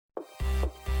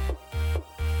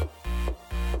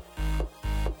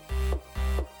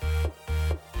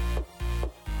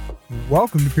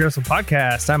Welcome to Pearsall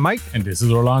Podcast. I'm Mike. And this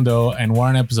is Orlando, and we're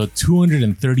on episode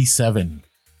 237.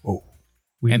 Oh,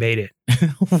 we made it.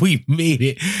 We made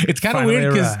it. It's kind of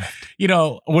weird because,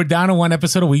 we're down to one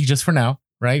episode a week just for now,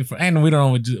 right? And we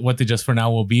don't know what the just for now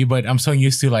will be, but I'm so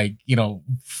used to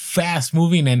fast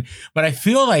moving. But I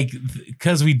feel like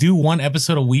because we do one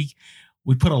episode a week,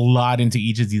 we put a lot into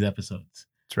each of these episodes.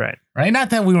 That's right. Right?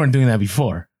 Not that we weren't doing that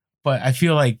before, but I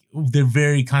feel like they're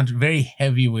very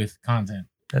heavy with content.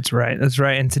 That's right. That's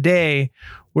right. And today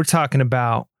we're talking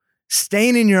about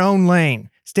staying in your own lane.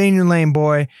 Stay in your lane,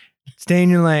 boy. Stay in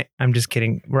your lane. I'm just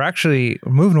kidding. We're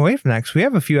moving away from that because we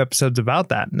have a few episodes about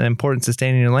that and the importance of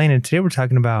staying in your lane. And today we're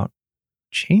talking about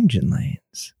changing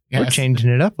lanes. Yes. We're changing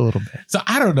it up a little bit. So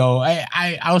I don't know.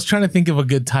 I was trying to think of a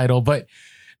good title, but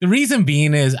the reason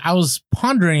being is I was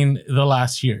pondering the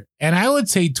last year, and I would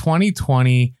say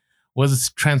 2020 was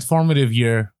a transformative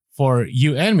year for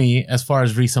you and me as far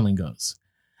as reselling goes.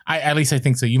 At least I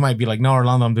think so. You might be like, no,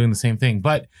 Orlando, I'm doing the same thing.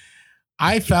 But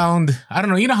I found, I don't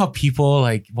know, you know how people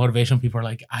motivational people are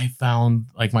like, I found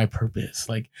my purpose.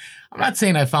 I'm not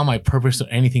saying I found my purpose or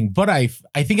anything, but I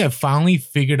think I finally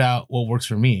figured out what works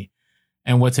for me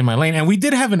and what's in my lane. And we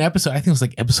did have an episode, I think it was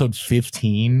episode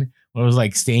 15, where it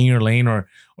was stay in your lane or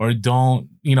don't,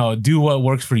 do what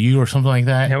works for you or something like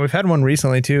that. Yeah, we've had one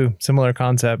recently too. Similar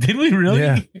concept. Did we really?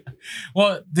 Yeah.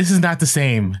 Well, this is not the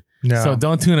same. No. So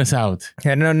don't tune us out.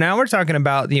 Yeah, no, now we're talking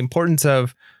about the importance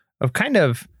of kind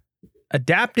of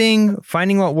adapting,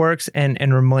 finding what works, and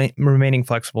remaining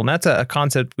flexible. And that's a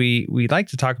concept we like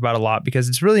to talk about a lot because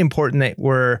it's really important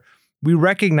that we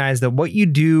recognize that what you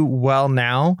do well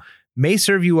now may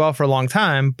serve you well for a long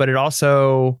time, but it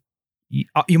also,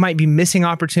 you might be missing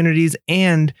opportunities.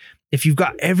 And if you've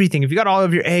got everything, if you got all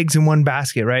of your eggs in one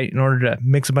basket, right? In order to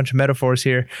mix a bunch of metaphors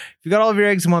here, if you got all of your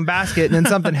eggs in one basket and then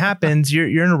something happens, you're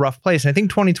in a rough place. And I think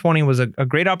 2020 was a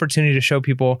great opportunity to show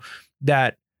people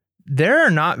that there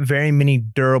are not very many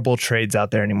durable trades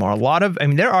out there anymore.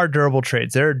 There are durable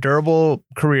trades, there are durable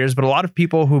careers, but a lot of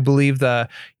people who believe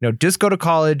just go to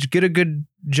college, get a good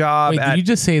job. Wait, did you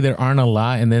just say there aren't a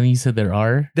lot? And then you said there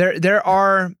are? There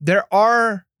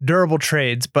are durable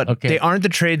trades, but they aren't the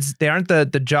trades. They aren't the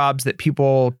jobs that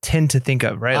people tend to think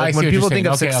of, right? When people think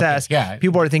of success,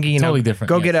 people are thinking, totally different.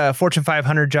 Go get a Fortune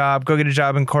 500 job, go get a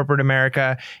job in corporate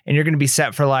America, and you're going to be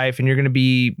set for life, and you're going to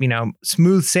be,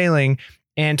 smooth sailing.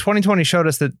 And 2020 showed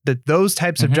us that those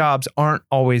types of jobs aren't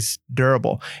always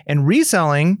durable. And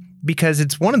reselling, because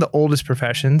it's one of the oldest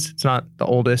professions, it's not the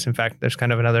oldest. In fact, there's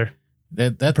kind of another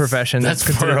profession that's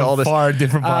considered the oldest. Far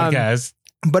different podcast.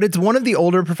 But it's one of the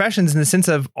older professions in the sense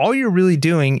of all you're really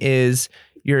doing is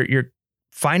you're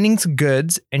finding some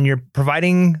goods and you're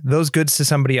providing those goods to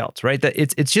somebody else, right? That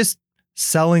it's just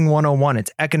selling 101. It's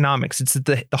economics. It's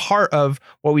the heart of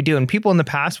what we do. And people in the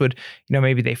past would,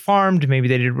 maybe they farmed, maybe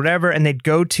they did whatever, and they'd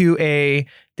go to the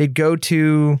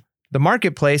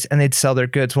marketplace and they'd sell their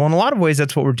goods. Well, in a lot of ways,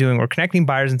 that's what we're doing. We're connecting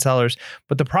buyers and sellers.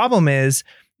 But the problem is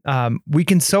we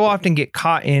can so often get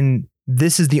caught in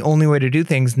this is the only way to do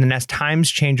things. And then as times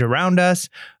change around us,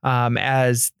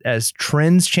 as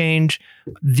trends change,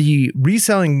 the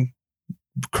reselling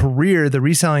career, the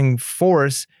reselling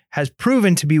force has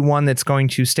proven to be one that's going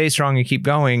to stay strong and keep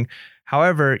going.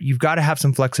 However, you've got to have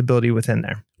some flexibility within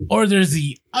there. Or there's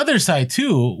the other side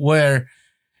too, where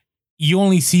you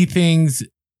only see things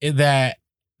that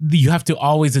you have to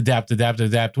always adapt,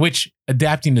 which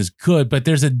adapting is good, but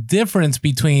there's a difference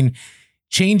between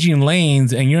changing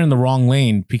lanes and you're in the wrong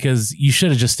lane because you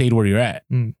should have just stayed where you're at,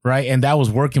 right? And that was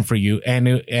working for you,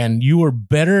 and you were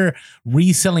better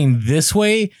reselling this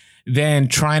way than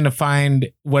trying to find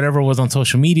whatever was on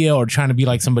social media or trying to be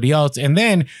like somebody else. And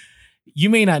then you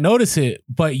may not notice it,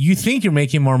 but you think you're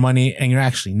making more money and you're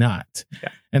actually not. Yeah.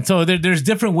 And so there's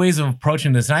different ways of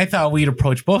approaching this. And I thought we'd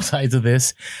approach both sides of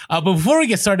this. But before we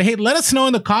get started, hey, let us know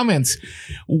in the comments,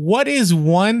 what is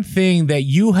one thing that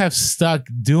you have stuck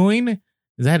doing?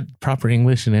 Is that proper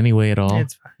English in any way at all?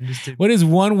 It's fine. What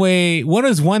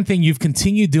is one thing you've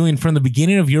continued doing from the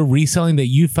beginning of your reselling that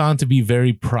you found to be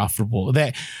very profitable?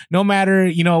 That no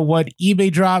matter, what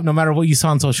eBay dropped, no matter what you saw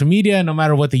on social media, no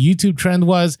matter what the YouTube trend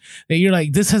was, that you're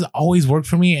like, this has always worked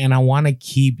for me and I want to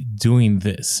keep doing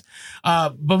this.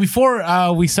 But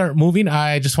before we start moving,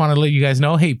 I just want to let you guys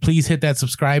know, hey, please hit that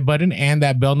subscribe button and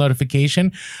that bell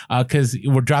notification because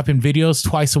we're dropping videos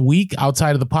twice a week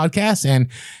outside of the podcast. And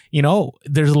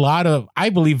there's a lot of, I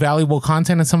believe, valuable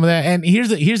content and some of that. And here's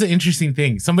the interesting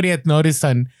thing. Somebody had noticed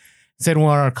and said in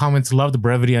one of our comments, love the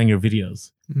brevity on your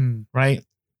videos, right?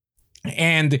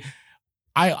 And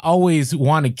I always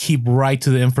want to keep right to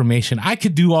the information. I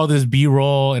could do all this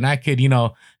B-roll and I could,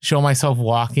 show myself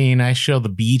walking. I show the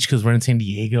beach because we're in San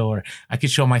Diego, or I could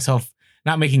show myself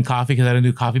not making coffee because I don't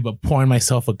do coffee, but pouring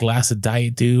myself a glass of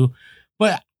Diet Dew.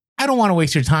 But I don't want to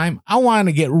waste your time. I want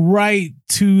to get right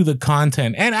to the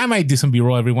content. And I might do some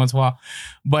B-roll every once in a while,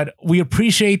 but we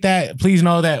appreciate that. Please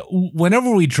know that whenever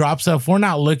we drop stuff, we're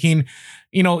not looking,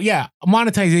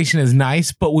 monetization is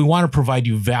nice, but we want to provide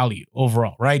you value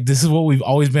overall, right? This is what we've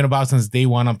always been about since day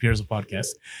one up here as a podcast.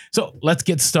 So let's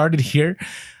get started here.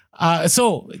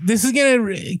 So this is going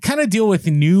to kind of deal with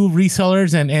new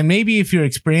resellers, and maybe if you're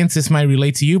experienced, this might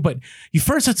relate to you, but you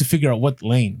first have to figure out what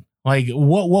lane, like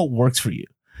what works for you.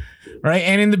 Right.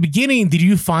 And in the beginning, did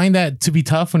you find that to be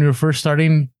tough when you were first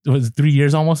starting? Was it 3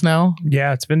 years almost now?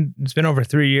 Yeah, it's been over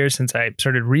 3 years since I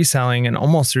started reselling, and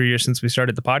almost 3 years since we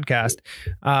started the podcast.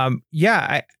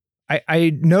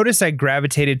 I noticed I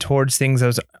gravitated towards things I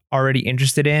was already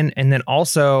interested in. And then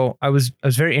also I was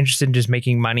very interested in just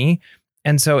making money.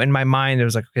 And so in my mind, there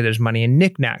was like, okay, there's money in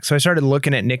knickknacks. So I started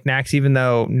looking at knickknacks, even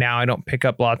though now I don't pick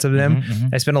up lots of them.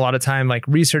 I spent a lot of time like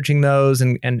researching those,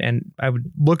 and I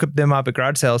would look them up at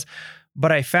garage sales.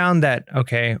 But I found that,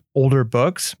 okay, older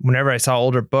books, whenever I saw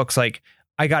older books, like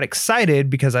I got excited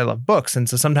because I love books. And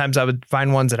so sometimes I would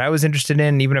find ones that I was interested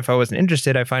in. Even if I wasn't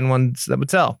interested, I find ones that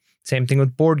would sell. Same thing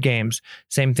with board games.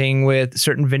 Same thing with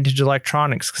certain vintage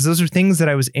electronics, because those are things that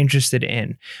I was interested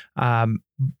in.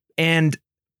 And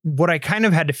what I kind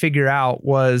of had to figure out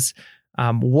was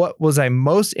what was I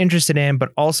most interested in,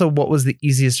 but also what was the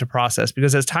easiest to process.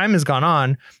 Because as time has gone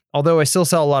on, although I still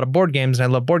sell a lot of board games and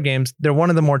I love board games, they're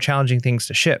one of the more challenging things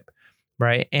to ship,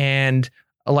 right? And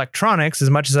electronics,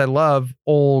 as much as I love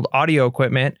old audio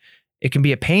equipment, it can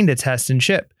be a pain to test and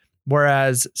ship.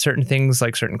 Whereas certain things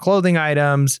like certain clothing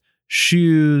items,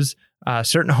 shoes,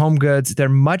 certain home goods, they're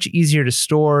much easier to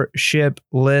store, ship,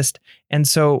 list. And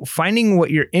so finding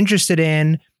what you're interested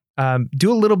in,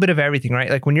 do a little bit of everything,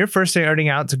 right? Like when you're first starting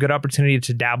out, it's a good opportunity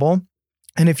to dabble.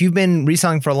 And if you've been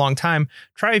reselling for a long time,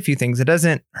 try a few things. It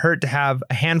doesn't hurt to have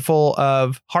a handful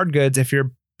of hard goods if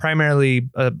you're primarily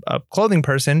a clothing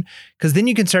person, because then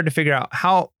you can start to figure out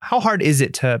how hard is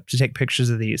it to take pictures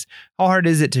of these? How hard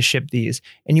is it to ship these?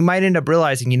 And you might end up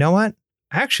realizing, you know what?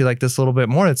 I actually like this a little bit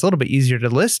more. It's a little bit easier to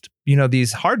list,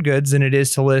 these hard goods than it is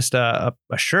to list a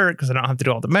shirt, because I don't have to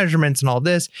do all the measurements and all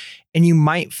this. And you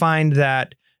might find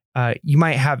that you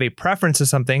might have a preference of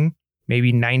something,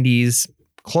 maybe 90s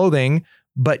clothing,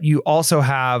 but you also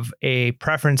have a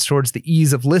preference towards the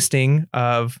ease of listing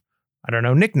of,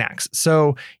 knickknacks.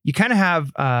 So you kind of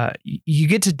have, you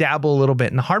get to dabble a little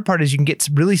bit. And the hard part is you can get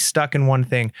really stuck in one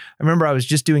thing. I remember I was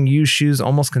just doing used shoes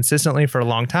almost consistently for a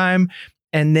long time.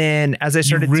 And then as I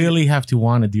started, you really have to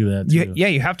want to do that too. Yeah,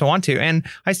 you have to want to. And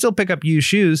I still pick up used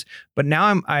shoes, but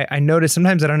now I notice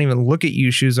sometimes I don't even look at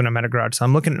used shoes when I'm at a garage. So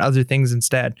I'm looking at other things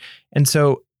instead. And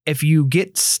so if you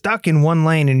get stuck in one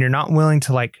lane and you're not willing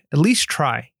to at least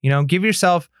try, give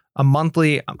yourself a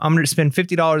monthly, I'm going to spend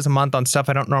 $50 a month on stuff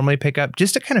I don't normally pick up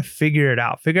just to kind of figure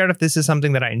out if this is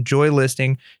something that I enjoy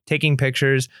listing, taking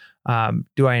pictures.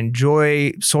 Do I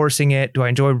enjoy sourcing it? Do I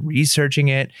enjoy researching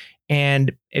it?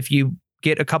 And if you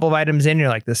get a couple of items in, you're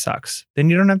like, this sucks, then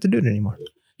you don't have to do it anymore.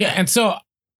 Yeah. And so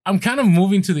I'm kind of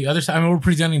moving to the other side. We're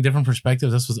presenting different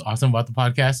perspectives. That's what's awesome about the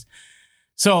podcast.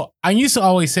 So I used to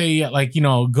always say,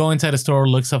 go inside a store,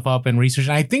 look stuff up and research.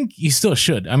 And I think you still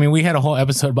should. I mean, we had a whole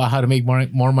episode about how to make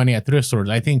more money at thrift stores.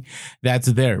 I think that's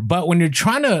there. But when you're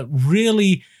trying to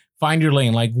really find your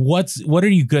lane, like what are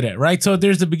you good at, right? So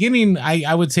there's the beginning,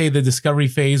 I would say the discovery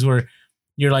phase where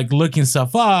you're looking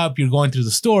stuff up, you're going through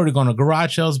the store, you're going to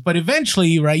garage sales, but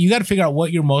eventually, right, you got to figure out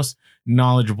what you're most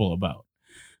knowledgeable about,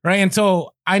 right? And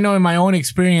so I know in my own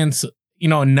experience,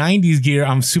 90s gear,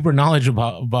 I'm super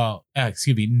knowledgeable about. I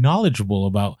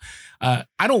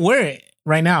don't wear it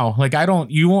right now.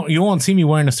 You won't see me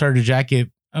wearing a starter jacket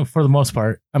for the most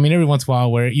part. I mean, every once in a while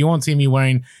I'll wear it. You won't see me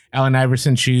wearing Allen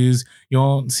Iverson shoes. You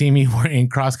won't see me wearing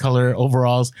cross color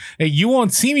overalls. You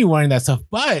won't see me wearing that stuff,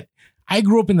 but I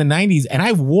grew up in the 90s and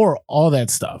I wore all that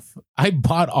stuff. I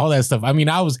bought all that stuff. I mean,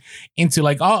 I was into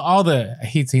all the, I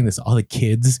hate saying this, all the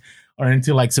kids are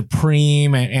into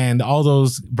Supreme and all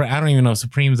those. I don't even know if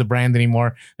Supreme's a brand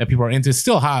anymore that people are into. It's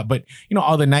still hot, but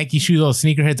all the Nike shoes, all the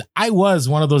sneakerheads. I was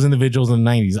one of those individuals in the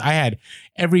 90s. I had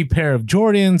every pair of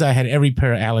Jordans. I had every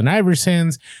pair of Allen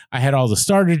Iversons. I had all the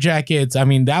starter jackets. I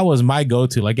mean, that was my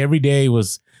go-to. Every day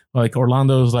was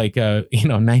Orlando's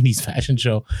 90s fashion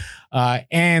show.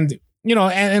 And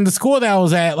the school that I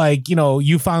was at,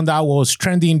 you found out what was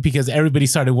trending because everybody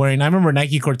started wearing. I remember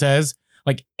Nike Cortez.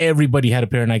 Like everybody had a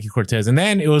pair of Nike Cortez. And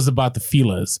then it was about the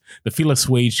Fila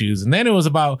suede shoes. And then it was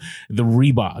about the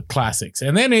Reebok classics.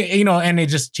 And then it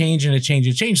just changed and it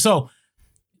changed. So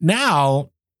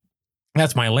now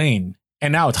that's my lane.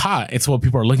 And now it's hot. It's what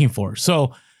people are looking for.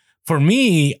 So for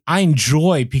me, I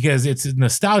enjoy because it's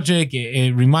nostalgic.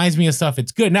 It reminds me of stuff.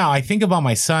 It's good. Now I think about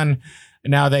my son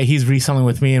now that he's reselling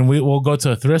with me, and we'll go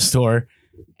to a thrift store,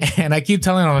 and I keep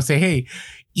telling him, I say, hey,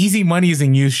 easy money is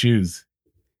in used shoes.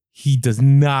 He does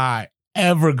not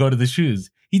ever go to the shoes.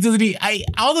 He doesn't.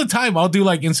 All the time I'll do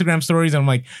like Instagram stories, and I'm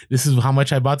like, this is how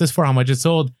much I bought this for, how much it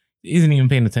sold. He isn't even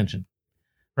paying attention,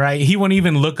 right? He won't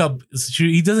even look up.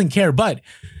 He doesn't care, but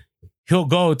he'll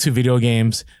go to video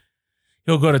games.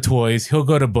 He'll go to toys. He'll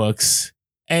go to books,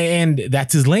 and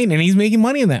that's his lane. And he's making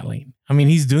money in that lane. I mean,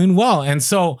 he's doing well. And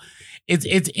so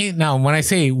it's now when I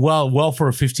say well for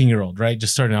a 15-year-old, right,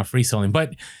 just starting off reselling,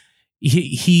 but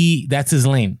he that's his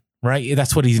lane, right?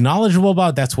 That's what he's knowledgeable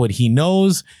about. That's what he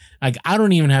knows. Like I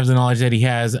don't even have the knowledge that he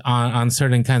has on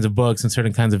certain kinds of books and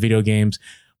certain kinds of video games,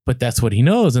 but that's what he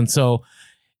knows. And so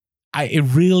it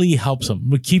really helps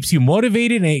him. It keeps you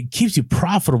motivated and it keeps you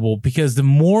profitable because the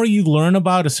more you learn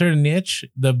about a certain niche,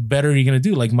 the better you're going to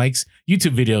do. Like Mike's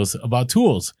YouTube videos about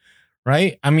tools,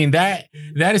 right? I mean, that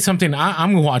is something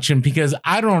I'm watching because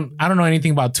I don't know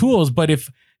anything about tools, but if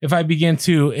I begin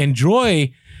to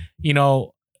enjoy,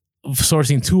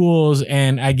 sourcing tools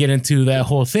and I get into that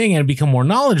whole thing and become more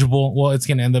knowledgeable, well, it's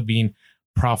going to end up being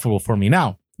profitable for me.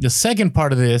 Now, the second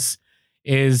part of this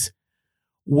is,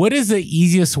 what is the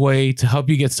easiest way to help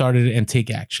you get started and take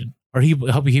action or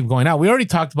help you keep going out? We already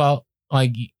talked about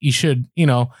like you should,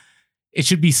 it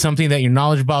should be something that you're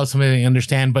knowledgeable about, something that you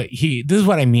understand. But this is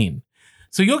what I mean.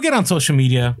 So you'll get on social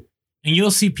media and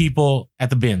you'll see people at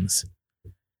the bins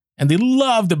and they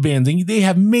love the bins and they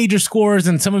have major scores.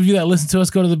 And some of you that listen to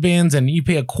us go to the bins and you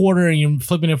pay $0.25 and you're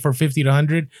flipping it for 50 to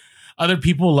 100. Other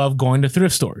people love going to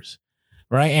thrift stores,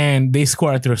 right? And they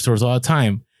score at thrift stores all the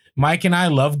time. Mike and I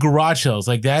love garage sales.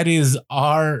 Like that is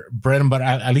our bread and butter.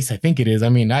 At least I think it is. I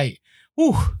mean,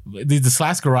 this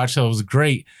last garage sale was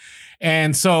great.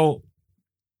 And so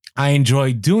I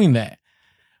enjoy doing that.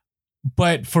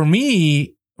 But for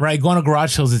me, right, going to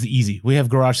garage sales is easy. We have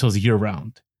garage sales year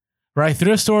round, right?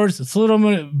 Thrift stores, it's a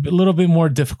little bit more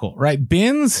difficult, right?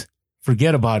 Bins,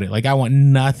 forget about it. Like I want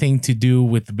nothing to do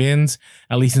with the bins.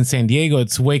 At least in San Diego,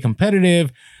 it's way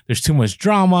competitive. There's too much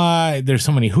drama. There's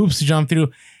so many hoops to jump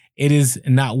through. It is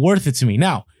not worth it to me.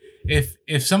 Now,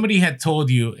 if somebody had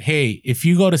told you, hey, if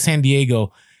you go to San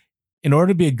Diego, in order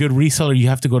to be a good reseller, you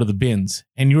have to go to the bins.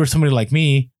 And you were somebody like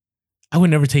me, I would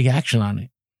never take action on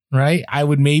it, right? I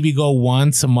would maybe go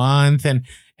once a month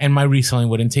and my reselling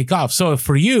wouldn't take off. So if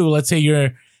for you, let's say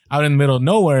you're out in the middle of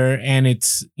nowhere and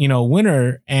it's,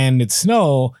 winter and it's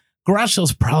snow, garage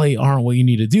sales probably aren't what you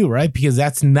need to do, right? Because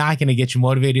that's not going to get you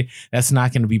motivated. That's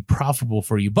not going to be profitable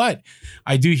for you. But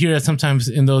I do hear that sometimes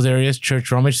in those areas,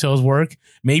 church rummage sales work.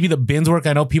 Maybe the bins work.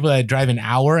 I know people that drive an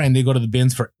hour and they go to the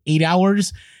bins for 8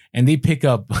 hours and they pick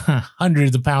up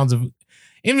hundreds of pounds of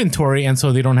inventory. And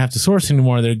so they don't have to source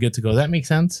anymore. They're good to go. That makes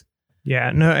sense?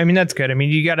 Yeah, no, I mean, that's good. I mean,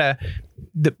 you gotta,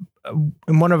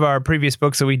 in one of our previous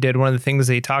books that we did, one of the things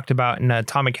they talked about in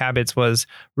Atomic Habits was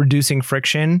reducing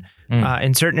friction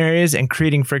in certain areas and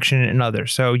creating friction in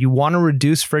others. So you want to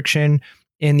reduce friction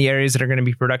in the areas that are going to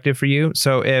be productive for you.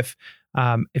 So if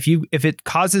it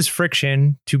causes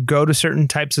friction to go to certain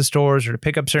types of stores or to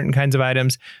pick up certain kinds of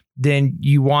items, then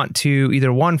you want to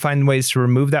either find ways to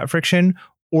remove that friction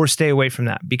or stay away from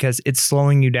that because it's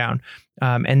slowing you down.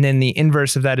 And then the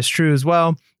inverse of that is true as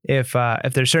well. If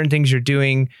there's certain things you're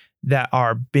doing that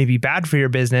are maybe bad for your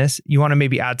business, you want to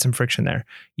maybe add some friction there.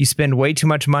 You spend way too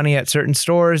much money at certain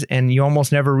stores and you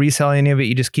almost never resell any of it.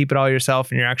 You just keep it all yourself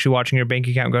and you're actually watching your bank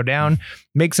account go down.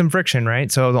 Make some friction,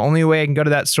 right? So the only way I can go to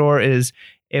that store is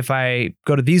if I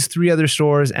go to these 3 other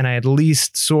stores and I at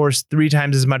least source 3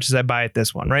 times as much as I buy at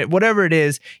this one, right? Whatever it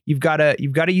is, you've got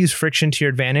to use friction to your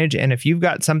advantage. And if you've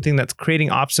got something that's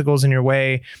creating obstacles in your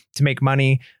way to make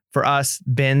money, for us,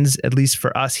 bins, at least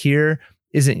for us here,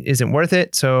 isn't worth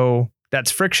it. So that's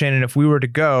friction. And if we were to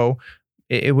go,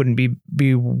 it wouldn't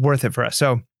be worth it for us.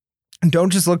 So don't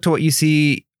just look to what you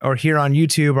see or hear on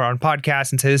YouTube or on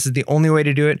podcasts and say, this is the only way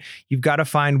to do it. You've got to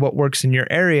find what works in your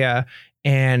area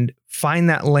and find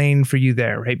that lane for you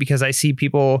there, right? Because I see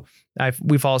people,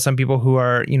 we follow some people who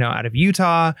are, out of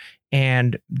Utah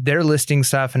and they're listing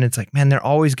stuff and it's like, man, they're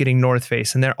always getting North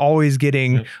Face and they're always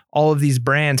getting all of these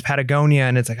brands, Patagonia.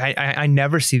 And it's like, I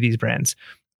never see these brands,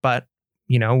 but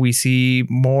we see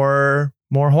more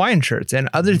Hawaiian shirts and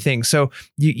other things. So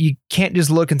you can't just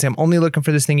look and say, I'm only looking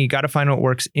for this thing. You got to find what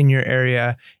works in your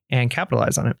area and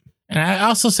capitalize on it. And I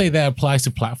also say that applies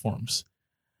to platforms,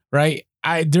 right?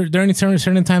 During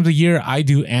certain times of year, I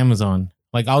do Amazon.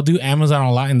 Like I'll do Amazon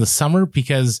a lot in the summer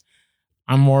because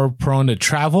I'm more prone to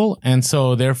travel. And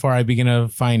so therefore I begin to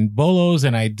find bolos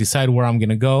and I decide where I'm going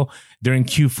to go. During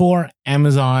Q4,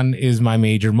 Amazon is my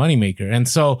major moneymaker. And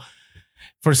so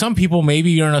for some people,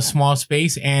 maybe you're in a small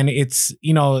space and it's,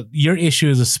 your issue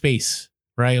is a space,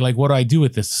 right? Like, what do I do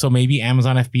with this? So maybe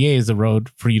Amazon FBA is the road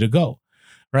for you to go,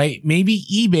 right? Maybe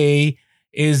eBay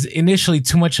is initially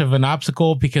too much of an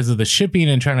obstacle because of the shipping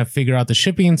and trying to figure out the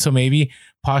shipping. So maybe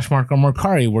Poshmark or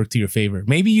Mercari work to your favor.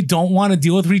 Maybe you don't want to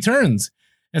deal with returns.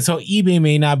 And so eBay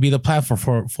may not be the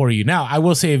platform for you. Now, I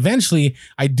will say eventually,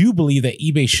 I do believe that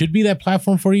eBay should be that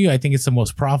platform for you. I think it's the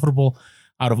most profitable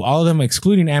out of all of them,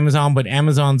 excluding Amazon. But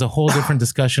Amazon's a whole different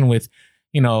discussion with,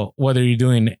 whether you're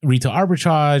doing retail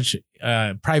arbitrage,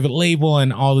 private label,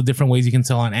 and all the different ways you can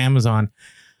sell on Amazon.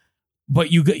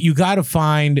 But you got to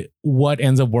find what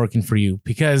ends up working for you,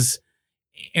 because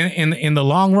in the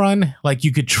long run, like,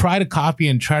 you could try to copy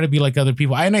and try to be like other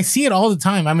people. And I see it all the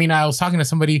time. I mean, I was talking to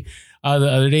somebody the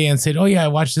other day and said, oh yeah, I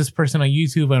watched this person on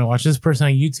YouTube and I watched this person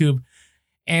on YouTube.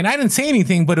 And I didn't say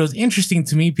anything, but it was interesting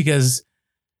to me because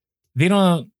they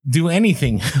don't do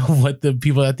anything with the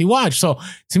people that they watch. So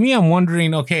to me, I'm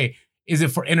wondering, okay, is it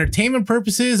for entertainment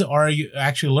purposes or are you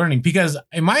actually learning? Because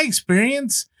in my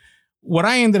experience, what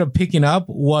I ended up picking up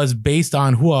was based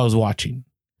on who I was watching.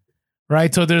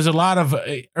 Right. So there's a lot of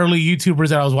early YouTubers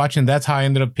that I was watching. That's how I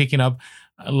ended up picking up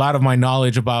a lot of my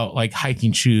knowledge about like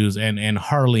hiking shoes and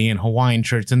Harley and Hawaiian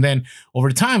shirts. And then over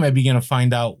time, I began to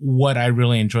find out what I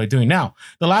really enjoy doing. Now,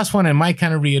 the last one, and Mike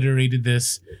kind of reiterated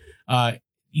this,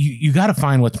 you got to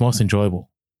find what's most enjoyable,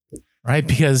 right?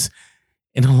 Because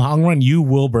in the long run, you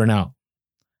will burn out.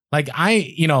 Like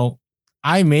I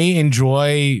may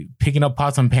enjoy picking up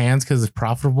pots and pans because it's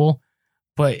profitable,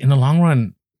 but in the long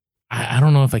run, I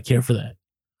don't know if I care for that.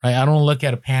 Right? I don't look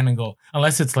at a pan and go,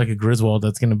 unless it's like a Griswold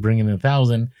that's going to bring in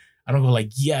 1,000. I don't go like,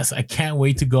 yes, I can't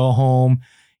wait to go home,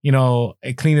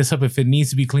 clean this up if it needs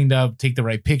to be cleaned up, take the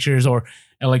right pictures. Or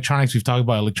electronics. We've talked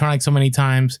about electronics so many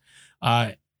times.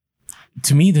 To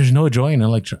me, there's no joy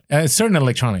in certain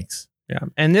electronics. Yeah.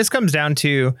 And this comes down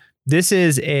to, this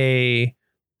is a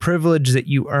privilege that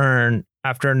you earn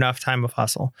after enough time of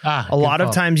hustle. A lot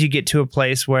of times you get to a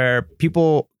place where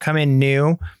people come in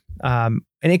new,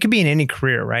 and it could be in any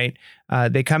career, right?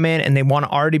 They come in and they want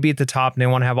to already be at the top and they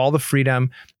want to have all the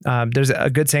freedom. There's a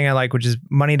good saying I like, which is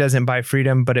money doesn't buy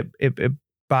freedom, but it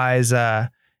buys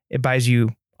you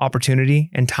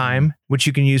opportunity and time, which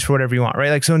you can use for whatever you want,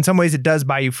 right? Like, so in some ways it does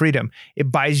buy you freedom.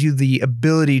 It buys you the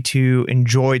ability to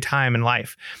enjoy time in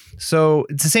life. So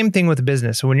it's the same thing with a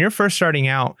business. So when you're first starting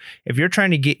out, if you're trying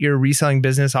to get your reselling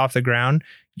business off the ground,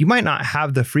 you might not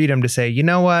have the freedom to say, you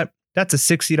know what, that's a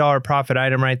 $60 profit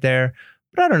item right there,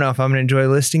 but I don't know if I'm going to enjoy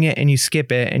listing it, and you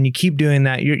skip it and you keep doing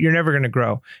that, you're never going to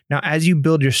grow. Now, as you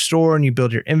build your store and you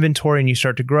build your inventory and you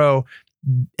start to grow,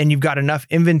 and you've got enough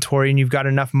inventory and you've got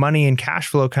enough money and cash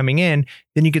flow coming in,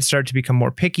 then you can start to become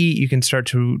more picky. You can start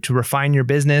to refine your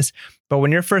business. But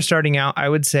when you're first starting out, I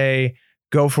would say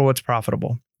go for what's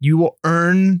profitable. You will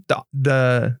earn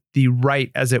the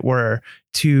right, as it were,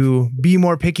 to be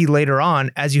more picky later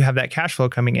on as you have that cash flow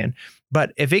coming in.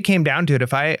 But if it came down to it,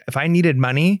 if I needed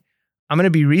money, I'm going to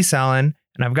be reselling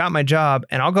and I've got my job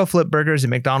and I'll go flip burgers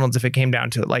at McDonald's if it came down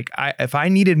to it. Like, if I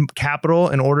needed capital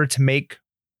in order to make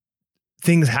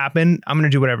things happen, I'm going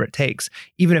to do whatever it takes,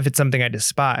 even if it's something I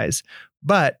despise.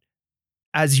 But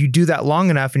as you do that long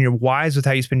enough and you're wise with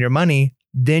how you spend your money,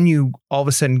 then you all of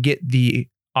a sudden get the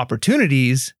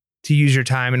opportunities to use your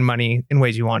time and money in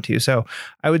ways you want to. So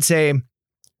I would say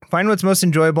find what's most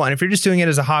enjoyable. And if you're just doing it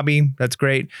as a hobby, that's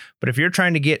great. But if you're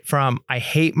trying to get from, I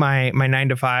hate my 9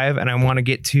 to 5 and I want to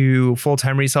get to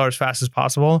full-time reseller as fast as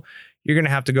possible, you're going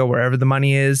to have to go wherever the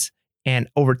money is. And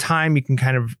over time, you can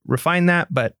kind of refine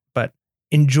that, but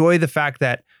enjoy the fact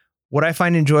that what I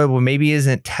find enjoyable maybe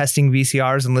isn't testing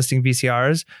VCRs and listing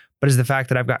VCRs, but is the fact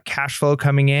that I've got cash flow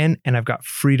coming in and I've got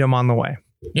freedom on the way.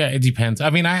 Yeah, it depends. I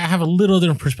mean, I have a little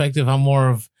different perspective. I'm more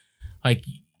of like,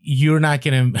 you're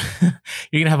going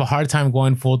to have a hard time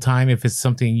going full time if it's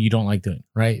something you don't like doing.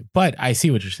 Right. But I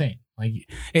see what you're saying. Like,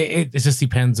 it just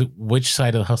depends which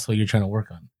side of the hustle you're trying to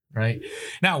work on. Right.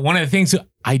 Now, one of the things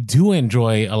I do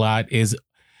enjoy a lot is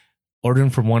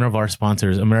ordering from one of our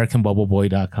sponsors,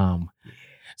 AmericanBubbleBoy.com.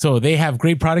 So they have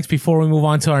great products. Before we move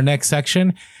on to our next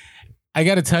section, I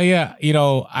got to tell you,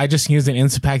 I just used an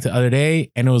Instapack the other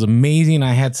day and it was amazing.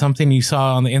 I had something you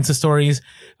saw on the Insta stories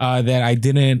that I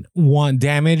didn't want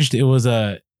damaged. It was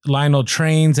a Lionel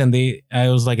Trains and it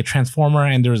was like a transformer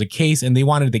and there was a case and they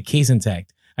wanted the case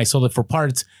intact. I sold it for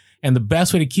parts And the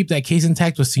best way to keep that case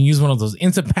intact was to use one of those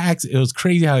Instapacks. It was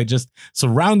crazy how it just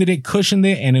surrounded it, cushioned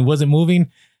it, and it wasn't moving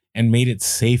and made it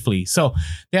safely. So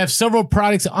they have several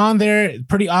products on there.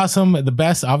 Pretty awesome. The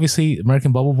best, obviously,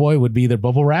 American Bubble Boy would be their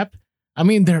bubble wrap. I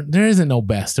mean, there isn't no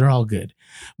best. They're all good.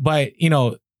 But, you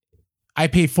know, I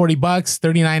pay $40,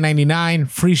 $39.99,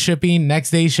 free shipping,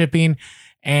 next day shipping,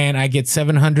 and I get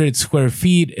 700 square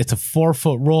feet. It's a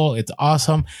 4-foot roll. It's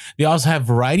awesome. They also have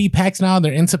variety packs now.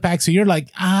 They're Instapacks. So you're like,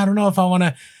 I don't know if I want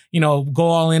to, you know, go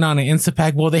all in on an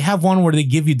Instapack. Well, they have one where they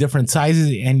give you different sizes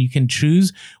and you can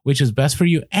choose which is best for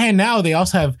you. And now they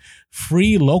also have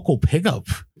free local pickup.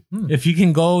 If you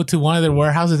can go to one of their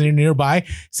warehouses nearby,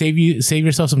 save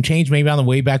yourself some change, maybe on the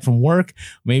way back from work,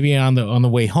 maybe on the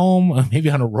way home, maybe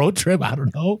on a road trip. I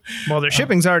don't know. Well, their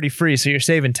shipping's already free, so you're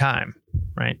saving time,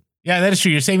 right? Yeah, that is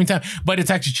true. You're saving time, but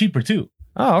it's actually cheaper too.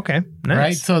 Oh, okay. Nice.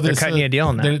 Right. So they're cutting you a deal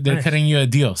on that. They're cutting you a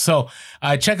deal. So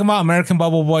check them out,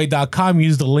 AmericanBubbleBoy.com.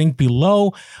 Use the link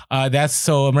below. That's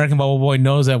so American Bubble Boy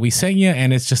knows that we sent you,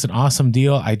 and it's just an awesome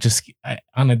deal. I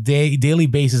on a daily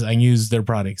basis, I use their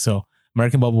product. So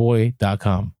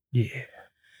AmericanBubbleBoy.com. Yeah.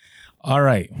 All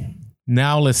right.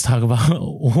 Now let's talk about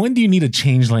when do you need to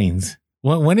change lanes?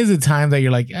 When is it time that you're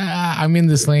like, I'm in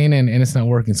this lane and it's not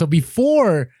working? So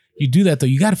before you do that, though,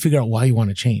 you got to figure out why you want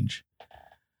to change.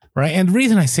 Right. And the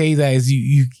reason I say that is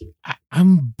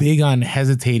I'm big on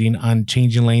hesitating on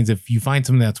changing lanes if you find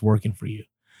something that's working for you.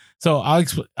 So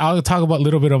I'll talk about a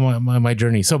little bit of my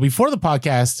journey. So before the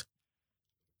podcast,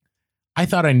 I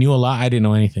thought I knew a lot. I didn't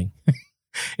know anything.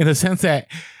 In the sense that,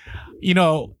 you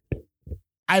know,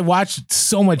 I watched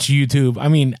so much YouTube. I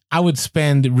mean, I would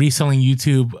spend reselling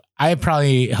YouTube. I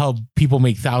probably helped people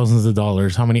make thousands of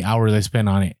dollars, how many hours I spent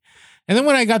on it. And then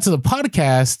when I got to the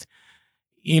podcast,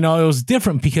 you know, it was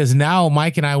different because now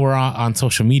Mike and I were on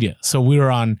social media. So we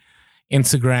were on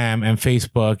Instagram and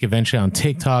Facebook, eventually on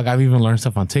TikTok. I've even learned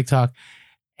stuff on TikTok.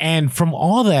 And from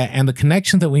all that and the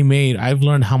connections that we made, I've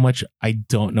learned how much I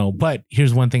don't know. But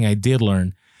here's one thing I did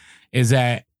learn. Is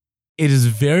that it is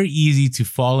very easy to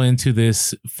fall into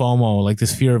this FOMO, like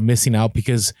this fear of missing out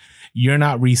because you're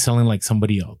not reselling like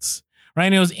somebody else, right?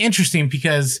 And it was interesting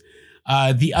because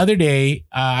the other day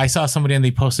I saw somebody and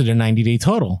they posted a 90-day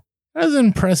total. That was an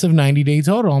impressive 90-day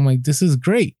total. I'm like, this is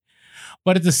great.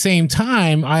 But at the same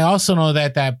time, I also know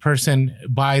that that person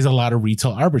buys a lot of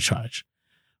retail arbitrage,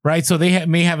 right? So they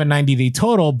may have a 90-day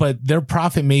total, but their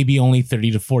profit may be only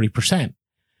 30 to 40%.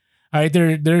 All right,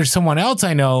 there's someone else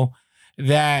I know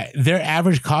that their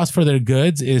average cost for their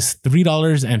goods is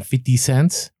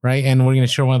 $3.50, right? And we're going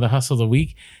to share one of the hustles of the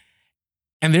week.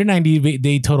 And their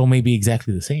 90-day total may be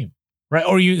exactly the same, right?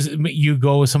 Or you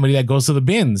go with somebody that goes to the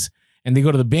bins and they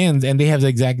go to the bins and they have the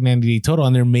exact 90-day total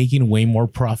and they're making way more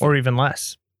profit. Or even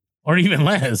less.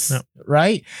 No.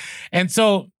 Right? And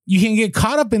so you can get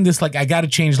caught up in this, like, I got to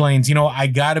change lanes. You know, I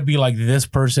got to be like this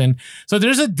person. So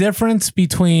there's a difference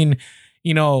between,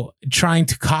 you know, trying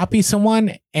to copy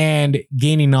someone and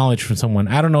gaining knowledge from someone.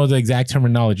 I don't know the exact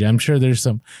terminology. I'm sure there's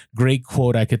some great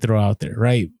quote I could throw out there,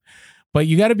 right? But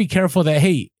you got to be careful that,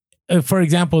 hey, for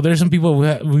example, there's some people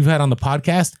we've had on the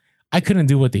podcast. I couldn't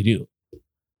do what they do,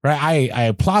 right? I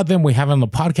applaud them. We have them on the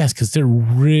podcast because they're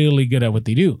really good at what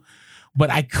they do. But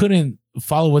I couldn't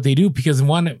follow what they do because,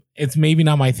 one, it's maybe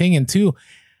not my thing. And two,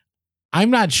 I'm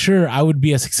not sure I would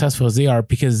be as successful as they are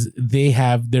because they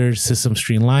have their system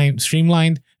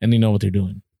streamlined and they know what they're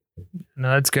doing. No,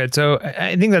 that's good. So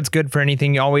I think that's good for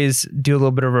anything. You always do a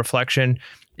little bit of reflection.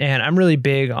 And I'm really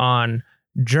big on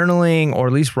journaling or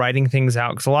at least writing things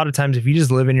out. Because a lot of times if you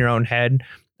just live in your own head,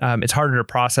 it's harder to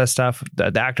process stuff.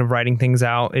 The act of writing things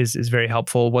out is very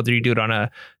helpful, whether you do it on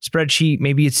a spreadsheet,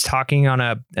 maybe it's talking on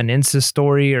an Insta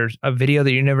story or a video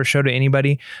that you never show to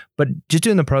anybody, but just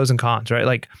doing the pros and cons, right?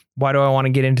 Like, why do I want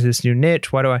to get into this new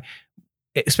niche? Why do I,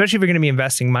 especially if you're going to be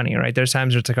investing money, right? There's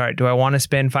times where it's like, all right, do I want to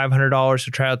spend $500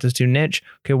 to try out this new niche?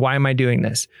 Okay, why am I doing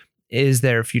this? Is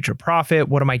there future profit?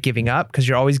 What am I giving up? Because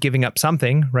you're always giving up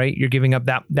something, right? You're giving up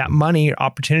that money,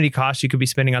 opportunity cost you could be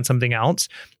spending on something else.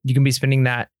 You can be spending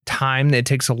that time that it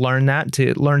takes to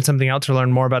learn something else or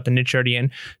learn more about the niche you're already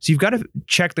in. So you've got to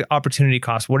check the opportunity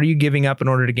cost. What are you giving up in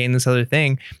order to gain this other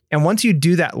thing? And once you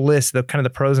do that list, the kind of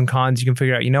the pros and cons, you can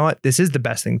figure out, you know what, this is the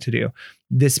best thing to do.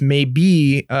 This may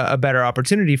be a better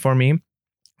opportunity for me,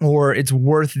 or it's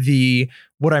worth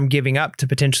what I'm giving up to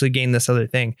potentially gain this other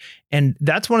thing. And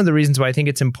that's one of the reasons why I think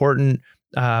it's important.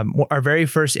 Our very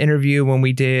first interview when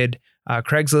we did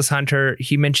Craigslist Hunter,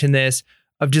 he mentioned this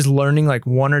of just learning like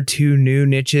one or two new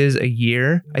niches a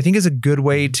year, I think is a good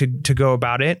way to go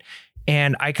about it.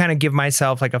 And I kind of give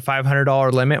myself like a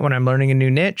 $500 limit when I'm learning a new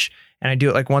niche. And I do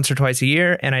it like once or twice a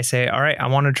year. And I say, all right, I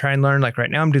want to try and learn. Like right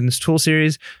now I'm doing this tool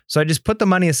series. So I just put the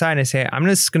money aside and I say, I'm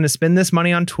just going to spend this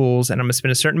money on tools, and I'm going to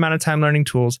spend a certain amount of time learning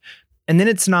tools. And then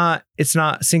it's not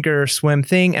sink or swim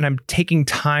thing. And I'm taking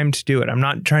time to do it. I'm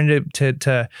not trying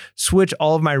to switch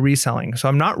all of my reselling. So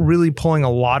I'm not really pulling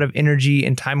a lot of energy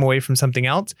and time away from something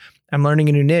else. I'm learning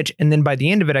a new niche. And then by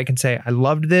the end of it, I can say, I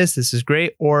loved this. This is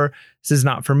great. Or this is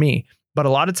not for me. But a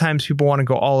lot of times people want to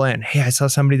go all in. Hey, I saw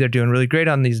somebody, they're doing really great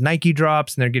on these Nike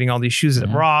drops and they're getting all these shoes at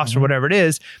Ross or whatever it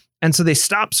is. And so they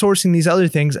stop sourcing these other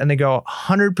things and they go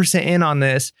 100% in on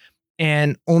this,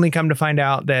 and only come to find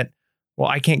out that, well,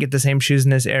 I can't get the same shoes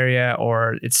in this area,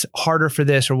 or it's harder for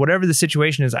this, or whatever the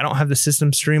situation is. I don't have the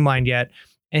system streamlined yet.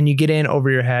 And you get in over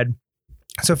your head.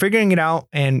 So figuring it out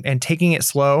and taking it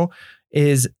slow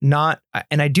is not,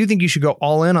 and I do think you should go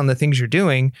all in on the things you're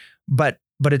doing, but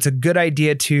it's a good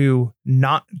idea to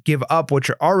not give up what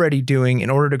you're already doing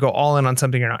in order to go all in on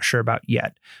something you're not sure about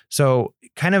yet. So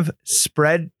kind of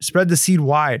spread the seed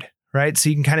wide, right? So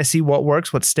you can kind of see what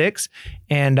works, what sticks,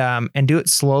 and do it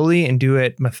slowly and do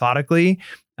it methodically.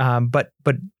 But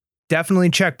definitely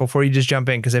check before you just jump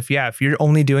in. Because if you're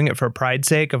only doing it for pride's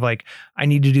sake of like, I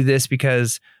need to do this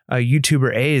because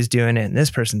YouTuber A is doing it and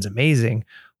this person's amazing.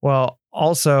 Well,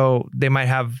 also they might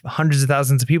have hundreds of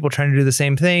thousands of people trying to do the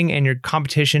same thing, and your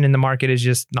competition in the market is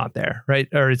just not there, right?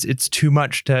 Or it's too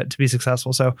much to be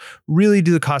successful. So really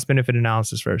do the cost benefit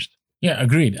analysis first. Yeah,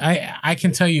 agreed. I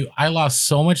can tell you, I lost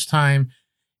so much time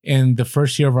in the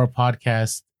first year of our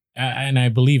podcast, and I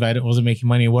believe I wasn't making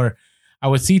money, where I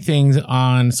would see things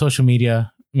on social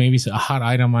media, maybe it's a hot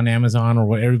item on Amazon or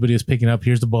what everybody was picking up.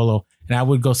 Here's the bolo. And I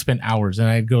would go spend hours and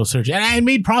I'd go search, and I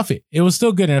made profit. It was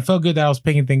still good. And it felt good that I was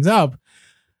picking things up.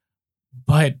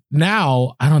 But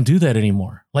now I don't do that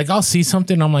anymore. Like I'll see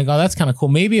something and I'm like, oh, that's kind of cool.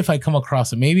 Maybe if I come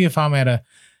across it, maybe if I'm at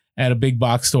a big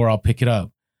box store, I'll pick it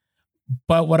up.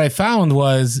 But what I found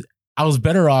was I was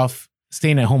better off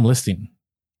staying at home listing,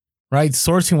 right?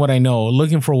 Sourcing what I know,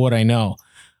 looking for what I know,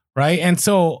 right? And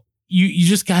so you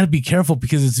just got to be careful,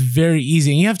 because it's very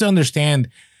easy. And you have to understand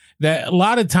that a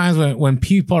lot of times when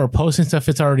people are posting stuff,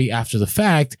 it's already after the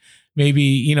fact.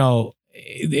 Maybe,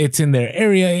 it's in their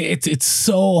area. It's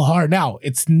so hard. Now,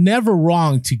 it's never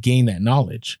wrong to gain that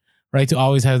knowledge, right? To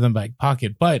always have them back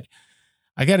pocket. But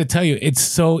I got to tell you, it's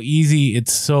so easy.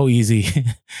 It's so easy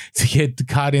to get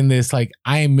caught in this. Like,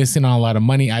 I am missing on a lot of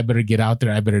money. I better get out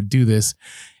there. I better do this.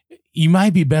 You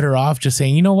might be better off just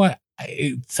saying, you know what?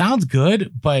 It sounds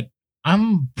good, but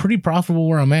I'm pretty profitable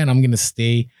where I'm at. I'm going to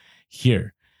stay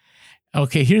here.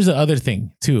 Okay, here's the other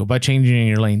thing too about changing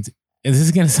your lanes. This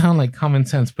is going to sound like common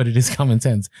sense, but it is common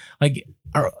sense. Like,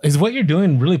 is what you're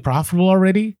doing really profitable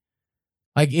already?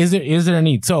 Like, is there a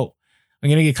need? So I'm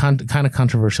going to get kind of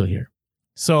controversial here.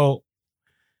 So,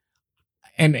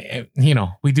 and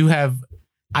we do have,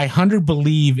 I 100%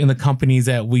 believe in the companies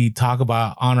that we talk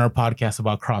about on our podcast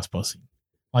about cross-posting.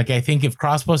 Like, I think if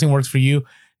cross-posting works for you,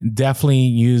 definitely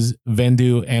use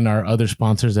Vendoo and our other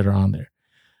sponsors that are on there.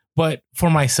 But for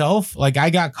myself, like, I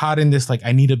got caught in this, like,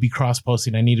 I need to be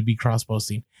cross-posting.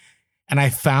 And I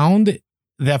found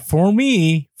that for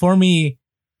me,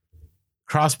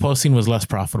 cross-posting was less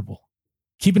profitable.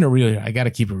 Keeping it real here. I got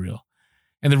to keep it real.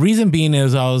 And the reason being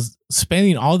is I was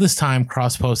spending all this time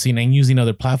cross-posting and using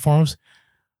other platforms,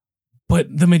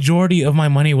 but the majority of my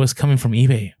money was coming from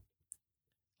eBay.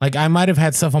 Like, I might have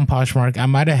had stuff on Poshmark. I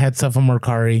might have had stuff on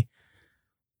Mercari.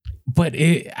 But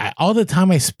all the time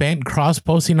I spent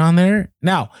cross-posting on there.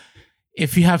 Now,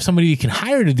 if you have somebody you can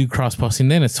hire to do cross-posting,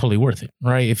 then it's totally worth it,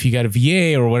 right? If you got a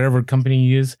VA or whatever company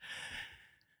you use.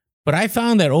 But I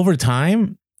found that over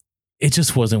time, it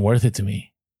just wasn't worth it to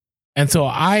me. And so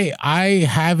I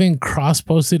haven't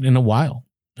cross-posted in a while,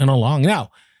 in a long.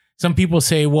 Now, some people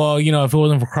say, well, if it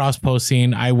wasn't for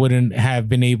cross-posting, I wouldn't have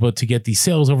been able to get these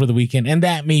sales over the weekend. And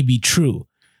that may be true.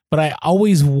 But I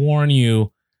always warn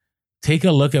you, take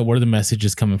a look at where the message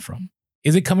is coming from.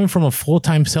 Is it coming from a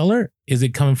full-time seller? Is it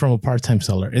coming from a part-time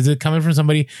seller? Is it coming from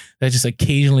somebody that just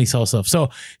occasionally sells stuff? So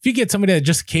if you get somebody that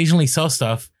just occasionally sells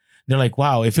stuff, they're like,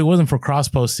 wow, if it wasn't for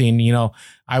cross-posting,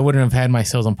 I wouldn't have had my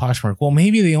sales on Poshmark. Well,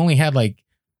 maybe they only had like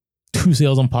 2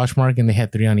 sales on Poshmark and they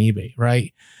had 3 on eBay,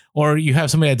 right? Or you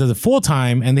have somebody that does it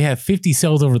full-time and they have 50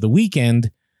 sales over the weekend,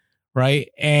 right?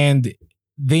 And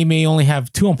they may only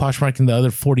have 2 on Poshmark and the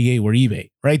other 48 were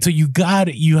eBay, right? So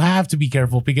you have to be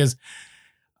careful, because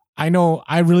I know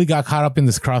I really got caught up in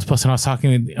this cross-post, and I was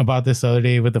talking about this the other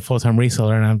day with the full-time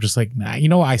reseller, and I'm just like,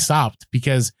 I stopped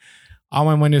because all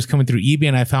my money was coming through eBay,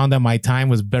 and I found that my time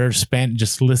was better spent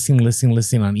just listing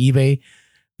on eBay,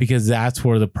 because that's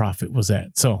where the profit was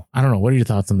at. So I don't know. What are your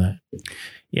thoughts on that?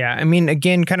 Yeah, I mean,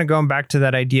 again, kind of going back to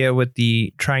that idea with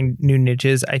the trying new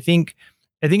niches, I think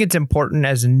it's important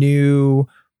as new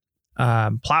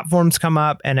platforms come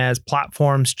up and as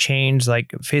platforms change, like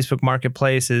Facebook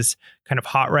Marketplace is kind of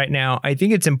hot right now. I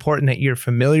think it's important that you're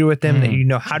familiar with them, that you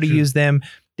know how to use them,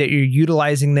 that you're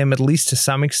utilizing them at least to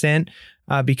some extent,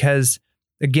 because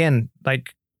again,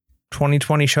 like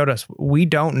 2020 showed us, we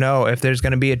don't know if there's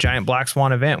going to be a giant black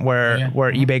swan event where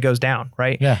eBay goes down,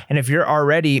 right? Yeah. And if you're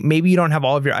already, maybe you don't have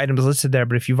all of your items listed there,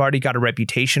 but if you've already got a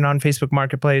reputation on Facebook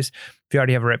Marketplace, if you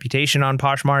already have a reputation on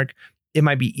Poshmark, it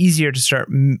might be easier to start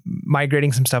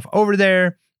migrating some stuff over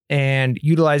there and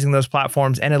utilizing those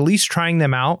platforms and at least trying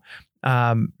them out.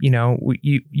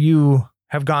 You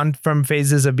have gone from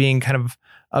phases of being kind of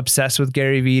obsessed with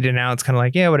Gary Vee to now it's kind of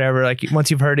like, yeah, whatever. Like once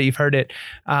you've heard it, you've heard it.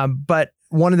 But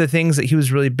one of the things that he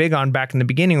was really big on back in the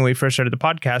beginning when we first started the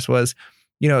podcast was,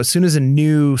 as soon as a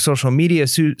new social media,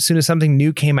 as soon as something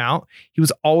new came out, he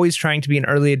was always trying to be an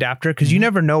early adapter because you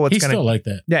never know what's going to. He's still like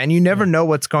that. Yeah, and you never know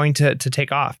what's going to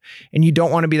take off, and you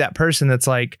don't want to be that person that's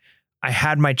like, I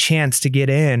had my chance to get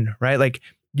in, right? Like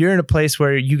you're in a place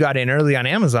where you got in early on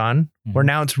Amazon, where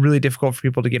now it's really difficult for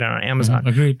people to get on Amazon.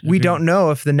 Agreed. We don't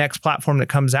know if the next platform that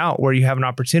comes out where you have an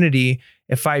opportunity,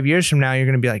 if 5 years from now, you're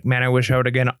going to be like, man, I wish I would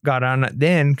have got on it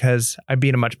then because I'd be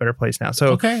in a much better place now.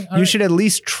 So you should at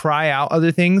least try out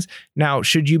other things. Now,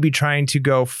 should you be trying to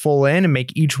go full in and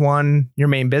make each one your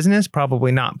main business?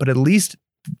 Probably not, but at least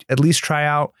try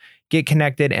out, get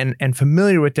connected and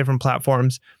familiar with different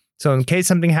platforms. So in case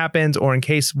something happens or in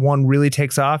case one really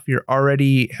takes off, you're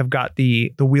already have got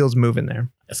the wheels moving there.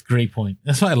 That's a great point.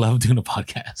 That's why I love doing a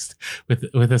podcast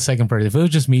with a second person. If it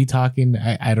was just me talking,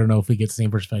 I don't know if we get the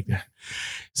same perspective.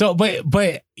 So,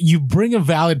 but you bring a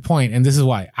valid point, and this is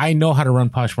why I know how to run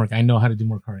Poshmark. I know how to do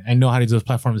more cart. I know how to do those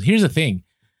platforms. Here's the thing.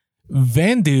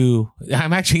 Vendoo,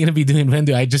 I'm actually going to be doing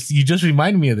Vendoo. You just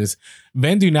reminded me of this.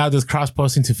 Vendoo now does cross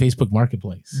posting to Facebook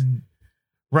Marketplace,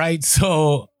 right?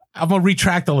 So I'm going to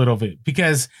retract a little bit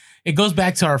because it goes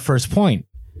back to our first point,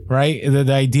 right?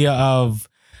 The idea of,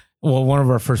 one of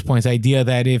our first points, idea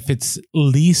that if it's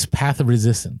least path of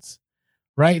resistance,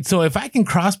 right? So if I can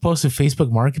cross post to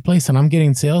Facebook Marketplace and I'm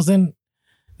getting sales, then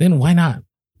why not?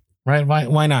 Right?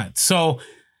 Why not? So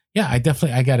yeah, I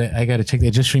gotta check that.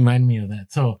 It just remind me of that.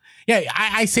 So yeah,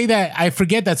 I say that I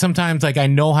forget that sometimes, like I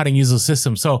know how to use those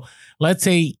systems. So let's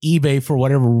say eBay for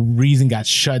whatever reason got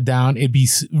shut down. It'd be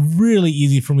really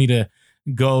easy for me to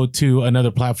go to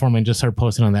another platform and just start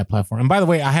posting on that platform. And by the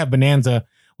way, I have Bonanza,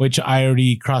 which I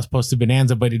already cross-posted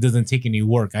Bonanza, but it doesn't take any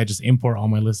work. I just import all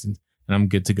my listings and I'm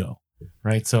good to go.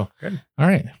 Right. So, good. All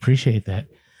right. Appreciate that.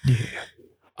 Yeah.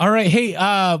 All right. Hey,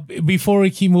 before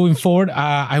we keep moving forward,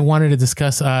 I wanted to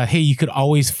discuss, hey, you could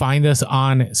always find us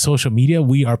on social media.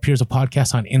 We are Pure Hustle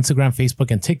Podcast on Instagram, Facebook,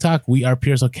 and TikTok. We are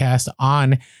Pure Hustle Cast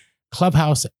on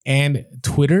Clubhouse and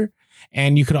Twitter.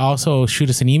 And you could also shoot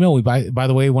us an email. By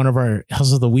the way, one of our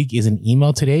hustles of the week is an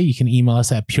email today. You can email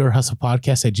us at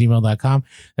purehustlepodcast@gmail.com.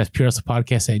 That's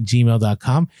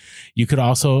purehustlepodcast@gmail.com. You could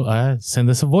also send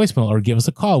us a voicemail or give us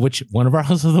a call, which one of our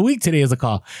hustles of the week today is a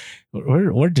call.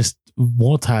 We're just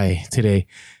multi today.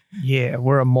 Yeah,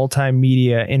 we're a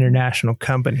multimedia international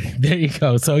company. There you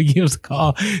go. So give us a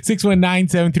call,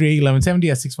 619-738-1170.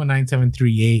 That's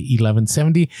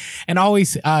 619-738-1170. And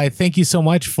always, thank you so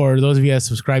much for those of you that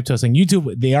subscribe to us on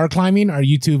YouTube. They are climbing. Our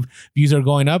YouTube views are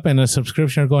going up and the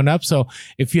subscription are going up. So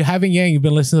if you haven't yet, you've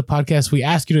been listening to the podcast, we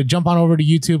ask you to jump on over to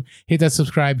YouTube, hit that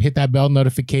subscribe, hit that bell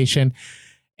notification.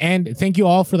 And thank you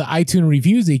all for the iTunes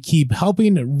reviews. They keep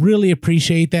helping. Really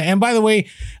appreciate that. And by the way,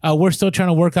 we're still trying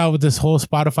to work out with this whole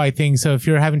Spotify thing. So if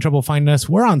you're having trouble finding us,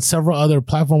 we're on several other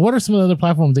platforms. What are some of the other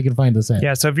platforms they can find us at?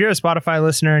 Yeah, so if you're a Spotify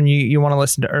listener and you want to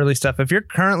listen to early stuff, if you're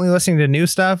currently listening to new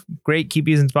stuff, great, keep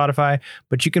using Spotify.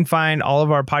 But you can find all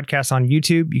of our podcasts on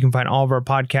YouTube. You can find all of our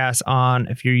podcasts on,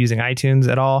 if you're using iTunes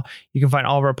at all, you can find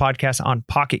all of our podcasts on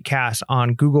Pocket Cast,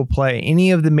 on Google Play,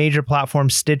 any of the major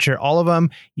platforms, Stitcher, all of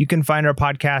them. You can find our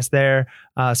podcast there.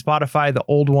 Spotify, the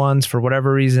old ones, for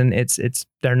whatever reason,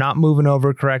 they're not moving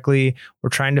over correctly. We're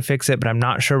trying to fix it, but I'm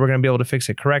not sure we're going to be able to fix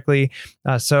it correctly.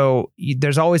 So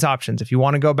there's always options. If you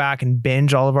want to go back and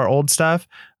binge all of our old stuff,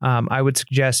 I would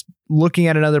suggest looking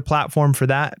at another platform for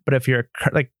that. But if you're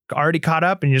like already caught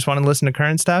up and you just want to listen to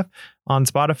current stuff on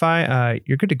Spotify,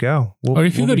 you're good to go. Or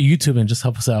you can go to YouTube and just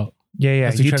help us out. Yeah,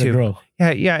 as we try to grow.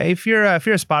 Yeah. If you're a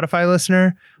Spotify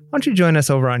listener, why don't you join us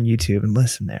over on YouTube and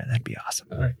listen there? That'd be awesome.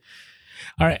 All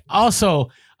right. Also,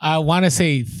 I want to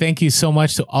say thank you so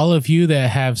much to all of you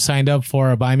that have signed up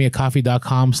for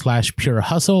buymeacoffee.com/pure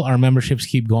hustle. Our memberships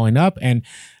keep going up, and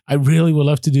I really would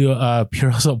love to do a Pure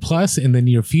Hustle Plus in the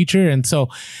near future. And so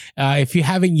if you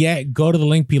haven't yet, go to the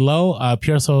link below,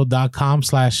 purehustle.com/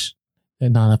 no,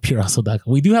 not purehustle.com.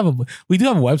 We do have a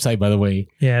website, by the way.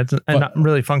 Yeah, it's not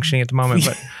really functioning at the moment,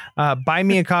 but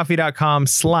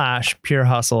buymeacoffee.com/pure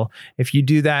hustle. If you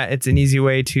do that, it's an easy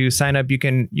way to sign up. You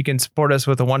can support us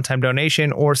with a one-time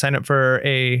donation or sign up for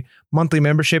a monthly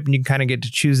membership, and you can kind of get to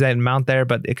choose that amount there,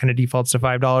 but it kind of defaults to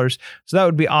 $5. So that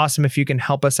would be awesome if you can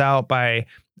help us out by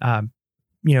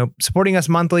supporting us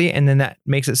monthly, and then that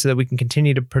makes it so that we can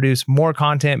continue to produce more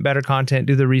content, better content,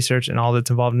 do the research and all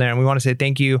that's involved in there. And we want to say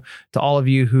thank you to all of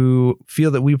you who feel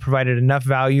that we provided enough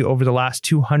value over the last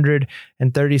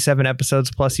 237 episodes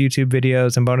plus YouTube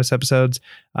videos and bonus episodes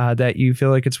that you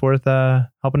feel like it's worth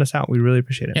helping us out. We really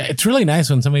appreciate it. Yeah, it's really nice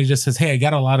when somebody just says, "Hey, I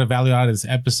got a lot of value out of this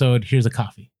episode. Here's a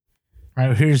coffee."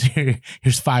 Right?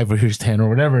 Here's 5 or here's 10 or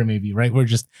whatever it may be, right?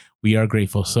 We are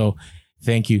grateful. So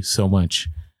thank you so much.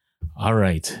 All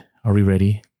right. Are we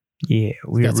ready? Yeah,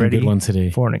 we're ready good ones today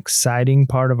for an exciting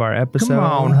part of our episode. Come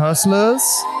on, hustlers.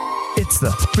 It's the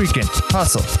freaking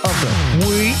hustle of the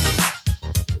week.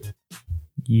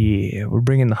 Yeah, we're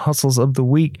bringing the hustles of the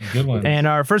week. Good one. And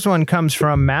our first one comes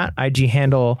from Matt, IG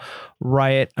handle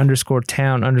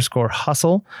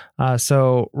riot_town_hustle.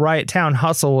 So Riot Town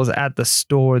Hustle was at the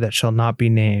store that shall not be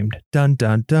named. Dun,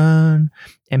 dun, dun.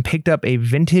 And picked up a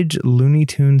vintage Looney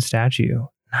Tunes statue.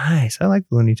 Nice. I like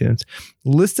the Looney Tunes.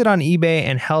 Listed on eBay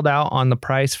and held out on the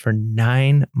price for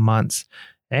 9 months.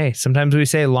 Hey, sometimes we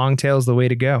say long tail is the way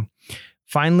to go.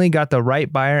 Finally got the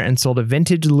right buyer and sold a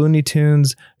vintage Looney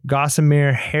Tunes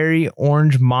Gossamer Hairy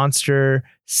Orange Monster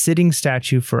sitting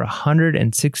statue for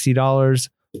 $160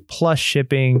 plus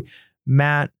shipping.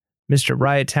 Matt, Mr.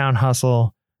 Riot Town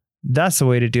Hustle. That's the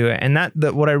way to do it. And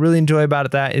that what I really enjoy about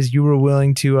that is you were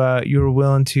willing to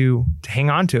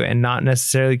hang on to it and not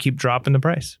necessarily keep dropping the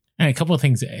price. And a couple of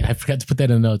things I forgot to put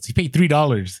that in the notes. He paid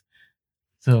 $3.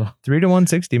 So $3 to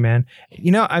 $160, man.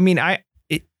 You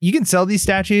can sell these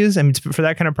statues, for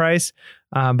that kind of price.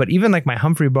 But even like my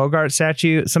Humphrey Bogart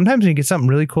statue, sometimes when you get something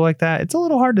really cool like that, it's a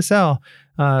little hard to sell.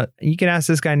 You can ask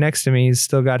this guy next to me. He's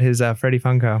still got his Freddy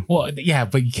Funko. Well, yeah,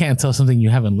 but you can't sell something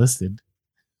you haven't listed.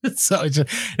 So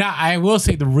now I will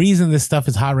say the reason this stuff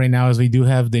is hot right now is we do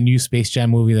have the new Space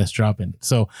Jam movie that's dropping.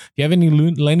 So if you have any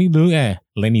Looney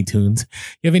Tunes,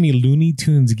 you have any Looney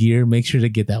Tunes gear, make sure to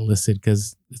get that listed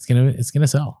because it's gonna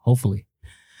sell, hopefully.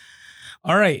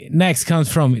 All right, next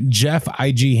comes from Jeff,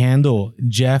 IG handle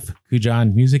Jeff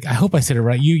Kujan Music. I hope I said it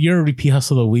right. You're a repeat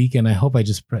hustle of the week, and I hope I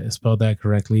just spelled that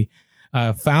correctly.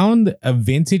 Found a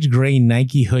vintage gray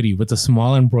Nike hoodie with a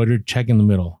small embroidered check in the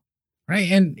middle.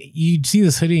 Right. And you see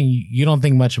this hoodie and you don't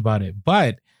think much about it,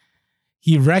 but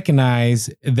he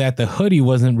recognized that the hoodie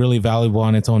wasn't really valuable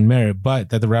on its own merit, but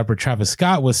that the rapper Travis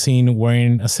Scott was seen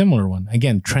wearing a similar one.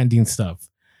 Again, trending stuff,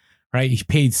 right? He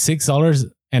paid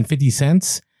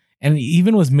 $6.50 and it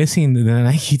even was missing the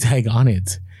Nike tag on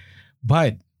it,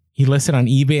 but he listed on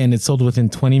eBay and it sold within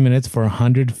 20 minutes for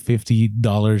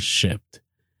 $150 shipped.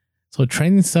 So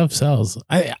trending stuff sells.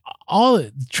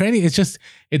 Trending,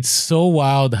 it's so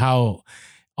wild how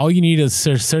all you need is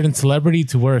a certain celebrity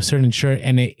to wear a certain shirt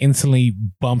and it instantly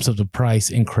bumps up the price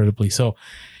incredibly. So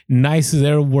nice is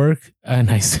their work.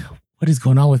 Nice. What is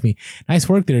going on with me? Nice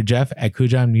work there, Jeff at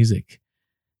Kujan Music.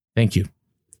 Thank you.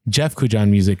 Jeff Kujan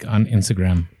Music on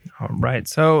Instagram. All right.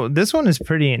 So this one is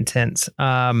pretty intense.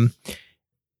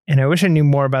 And I wish I knew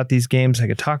more about these games. I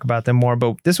could talk about them more,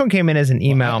 but this one came in as an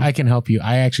email. Well, I can help you.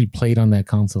 I actually played on that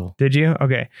console. Did you?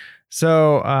 Okay.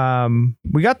 So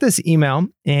we got this email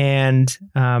and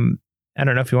I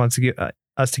don't know if he wants to give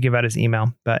us to give out his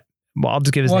email, but I'll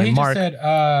just give his name. Mark. Just said,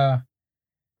 I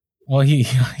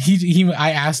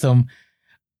asked him,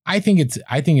 I think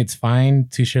it's fine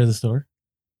to share the store.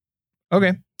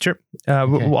 Okay, sure.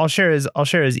 Okay. I'll share his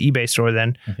eBay store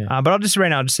then. Okay. But I'll just right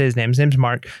now just say his name. His name's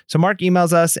Mark. So Mark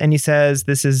emails us and he says,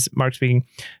 "This is Mark speaking.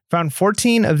 Found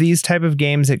 14 of these type of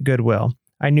games at Goodwill.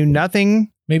 I knew nothing."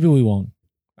 Maybe we won't.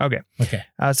 Okay. Okay.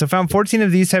 So found 14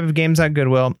 of these type of games at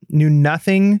Goodwill. Knew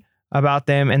nothing about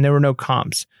them and there were no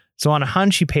comps. So on a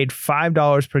hunch, he paid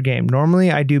 $5 per game.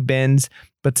 Normally I do bins,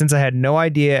 but since I had no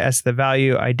idea as to the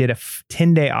value, I did a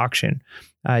 10-day auction.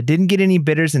 Didn't get any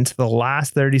bidders until the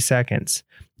last 30 seconds,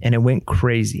 and it went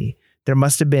crazy. There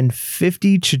must have been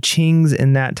 50 cha-chings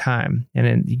in that time. And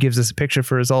then he gives us a picture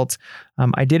for results.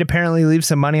 I did apparently leave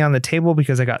some money on the table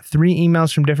because I got 3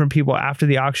 emails from different people after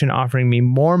the auction offering me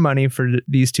more money for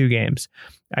these 2 games.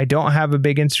 I don't have a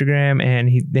big Instagram, and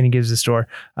then he gives the store.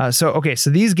 So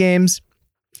these games,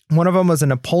 One of them was a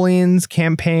Napoleon's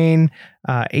campaign,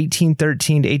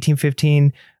 1813 to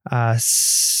 1815,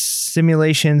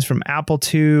 simulations from Apple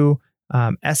II,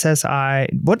 SSI.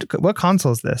 What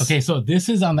console is this? Okay, so this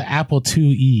is on the Apple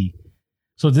IIe.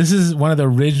 So this is one of the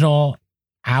original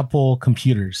Apple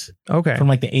computers. Okay. From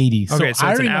like the 80s. Okay, so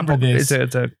I it's an remember Apple. this.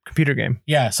 It's a computer game.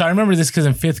 Yeah, so I remember this because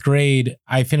in 5th grade,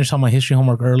 I finished all my history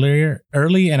homework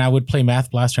early, and I would play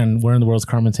Math Blaster and Where in the World's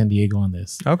Carmen Sandiego on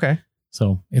this. Okay.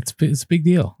 So it's a big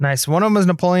deal. Nice. One of them was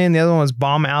Napoleon. The other one was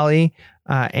Bomb Alley.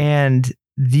 And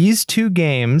these two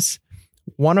games,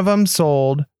 one of them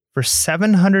sold for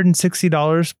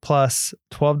 $760 plus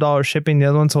 $12 shipping. The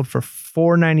other one sold for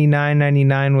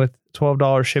 $499.99 with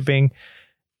 $12 shipping.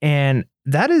 And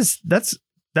that's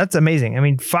amazing. I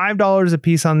mean, $5 a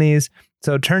piece on these.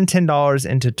 So turn $10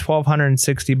 into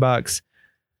 $1,260.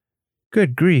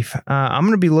 Good grief. I'm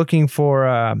going to be looking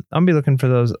for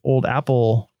those old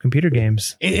Apple computer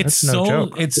games. It's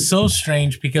so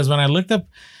strange because when I looked up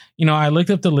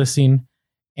the listing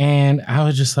and I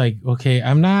was just like, okay,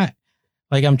 I'm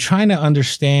trying to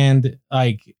understand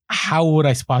like how would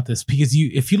I spot this? Because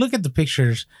if you look at the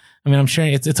pictures, I mean, I'm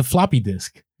sharing it's a floppy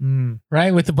disk,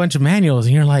 right? With a bunch of manuals,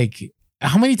 and you're like,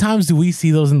 how many times do we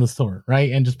see those in the store,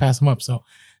 right? And just pass them up. So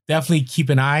definitely keep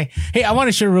an eye. Hey, I want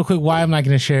to share real quick why I'm not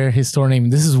going to share his store name.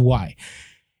 This is why.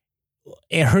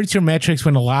 It hurts your metrics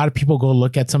when a lot of people go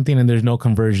look at something and there's no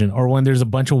conversion, or when there's a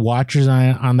bunch of watchers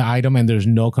on the item and there's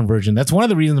no conversion. That's one of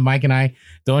the reasons Mike and I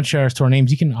don't share our store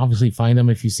names. You can obviously find them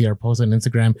if you see our posts on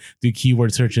Instagram, do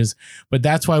keyword searches, but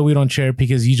that's why we don't share it,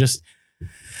 because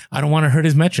I don't want to hurt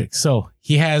his metrics. So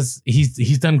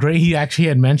he's done great. He actually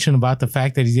had mentioned about the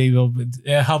fact that he's able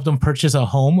to help them purchase a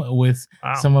home with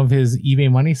some of his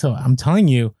eBay money. So I'm telling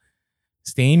you,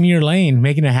 stay in your lane,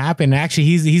 making it happen. Actually,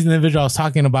 he's the individual I was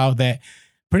talking about that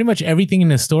pretty much everything in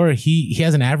his store, he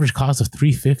has an average cost of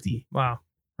 $350. Wow.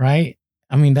 Right?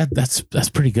 I mean, that's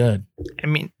pretty good. I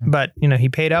mean, but he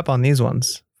paid up on these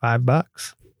ones. $5.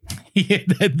 Yeah,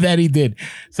 that he did.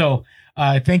 So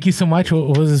thank you so much.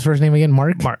 What was his first name again?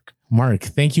 Mark.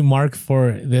 Thank you, Mark,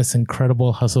 for this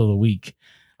incredible hustle of the week.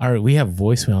 All right, we have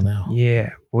voicemail now. Yeah,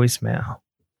 voicemail.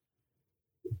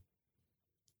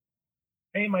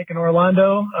 Hey, Mike and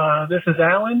Orlando. This is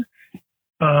Alan.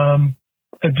 A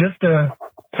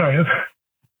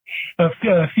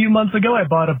few months ago, I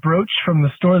bought a brooch from the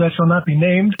store that shall not be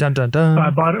named. Dun, dun, dun.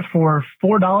 I bought it for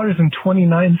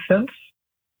 $4.29.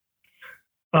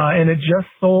 And it just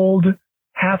sold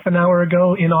half an hour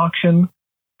ago in auction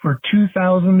for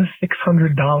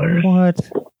 $2,600. What?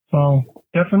 So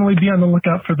definitely be on the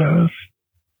lookout for those.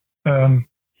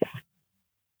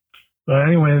 But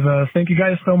anyways, thank you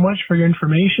guys so much for your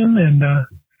information, and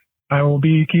I will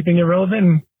be keeping it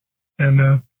relevant,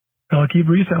 and I'll keep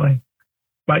reselling.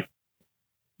 Bye.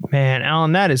 Man,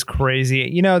 Alan, that is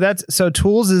crazy.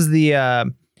 Tools is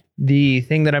the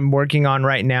thing that I'm working on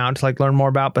right now to like learn more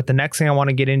about. But the next thing I want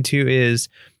to get into is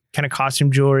kind of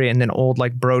costume jewelry, and then old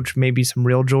like brooch, maybe some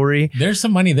real jewelry. There's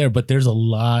some money there, but there's a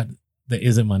lot that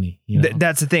isn't money.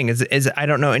 That's the thing is I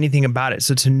don't know anything about it.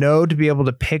 So to be able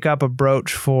to pick up a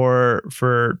brooch for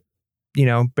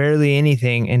barely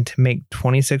anything and to make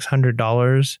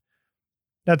 $2,600,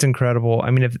 that's incredible.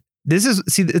 I mean, it's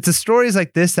the stories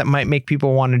like this that might make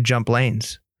people want to jump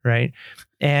lanes, right?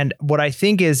 And what I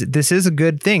think is this is a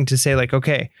good thing to say, like,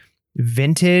 okay,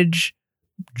 vintage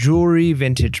jewelry,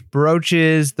 vintage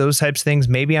brooches, those types of things.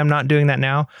 Maybe I'm not doing that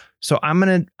now. So I'm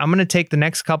going to take the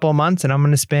next couple of months and I'm going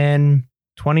to spend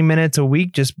 20 minutes a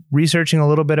week just researching a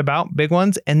little bit about big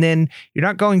ones. And then you're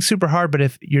not going super hard, but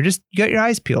if you got your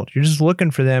eyes peeled, you're just looking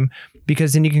for them,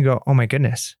 because then you can go, oh my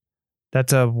goodness,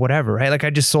 that's a whatever, right? Like I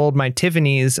just sold my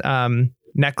Tiffany's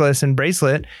necklace and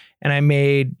bracelet, and I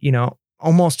made,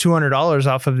 almost $200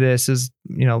 off of this, is,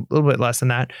 a little bit less than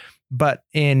that, but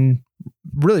in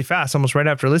really fast, almost right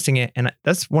after listing it. And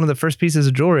that's one of the first pieces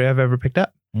of jewelry I've ever picked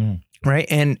up. Right.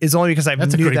 And it's only because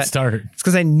that's a great start. It's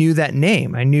because I knew that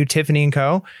name. I knew Tiffany &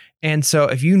 Co. And so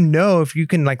if you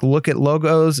can like look at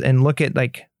logos and look at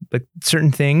like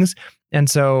certain things. And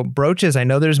so brooches, I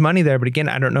know there's money there, but again,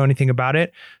 I don't know anything about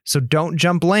it. So don't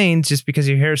jump lanes just because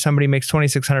you hear somebody makes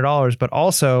 $2,600, but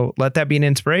also let that be an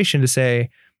inspiration to say,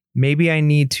 maybe I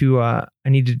need to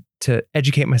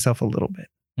educate myself a little bit.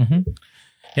 Mm-hmm.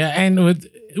 Yeah. And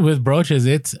with brooches,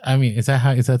 is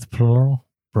that the plural?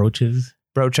 Brooches?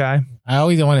 Brooch-eye. I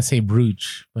always want to say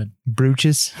brooch, but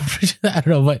brooches. I don't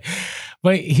know,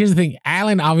 but here's the thing.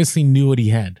 Alan obviously knew what he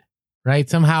had, right?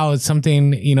 Somehow it's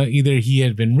something, either he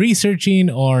had been researching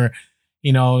or,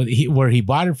 where he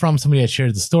bought it from, somebody had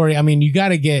shared the story. I mean, you got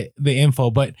to get the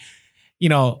info, but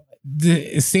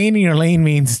staying in your lane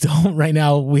means don't right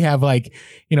now. We have like,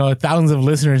 thousands of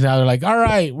listeners now. They're like, all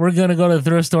right, we're going to go to the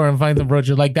thrift store and find the brooch.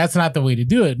 Like, that's not the way to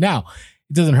do it. Now,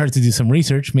 it doesn't hurt to do some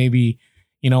research. Maybe,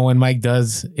 when Mike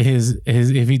does his,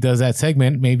 if he does that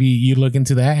segment, maybe you look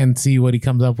into that and see what he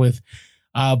comes up with.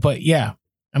 But yeah,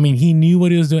 I mean, he knew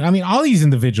what he was doing. I mean, all these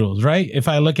individuals, right? If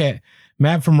I look at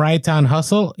Matt from Riot Town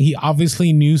Hustle, he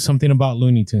obviously knew something about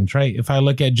Looney Tunes, right? If I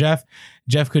look at Jeff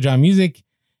Kujan Music,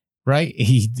 right?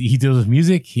 He deals with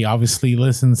music. He obviously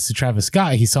listens to Travis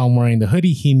Scott. He saw him wearing the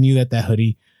hoodie. He knew that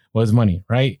hoodie was money,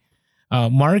 right?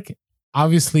 Mark,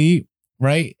 obviously,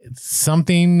 right?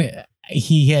 Something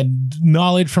he had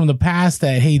knowledge from the past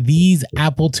that, hey, these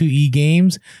Apple IIe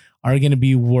games are going to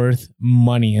be worth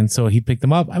money. And so he picked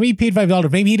them up. I mean, he paid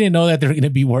 $5. Maybe he didn't know that they're going to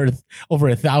be worth over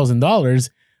 $1,000,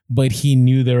 but he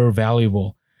knew they were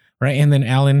valuable, right? And then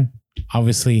Alan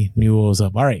obviously knew what was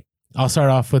up. All right. I'll start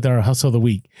off with our hustle of the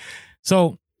week.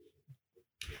 So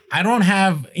I don't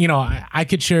have, I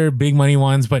could share big money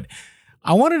ones, but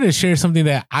I wanted to share something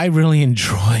that I really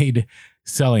enjoyed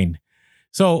selling.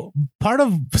 So part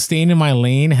of staying in my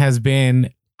lane has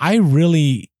been, I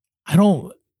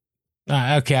don't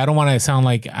want to sound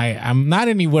like I'm not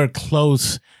anywhere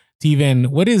close to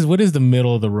even, what is the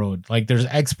middle of the road? Like there's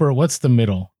expert, what's the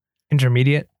middle?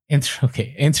 Intermediate.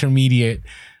 Intermediate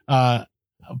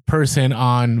person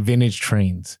on vintage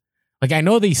trains. Like I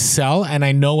know they sell and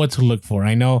I know what to look for.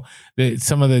 I know that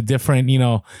some of the different,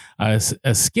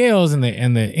 scales and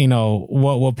the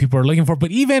what people are looking for.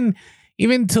 But even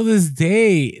to this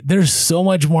day, there's so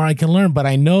much more I can learn. But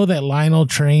I know that Lionel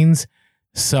trains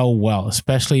sell well,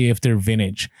 especially if they're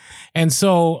vintage. And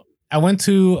so I went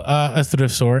to a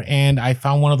thrift store and I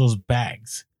found one of those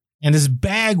bags. And this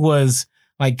bag was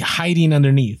like hiding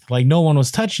underneath, like no one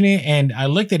was touching it. And I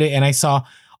looked at it and I saw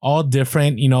all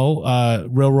different,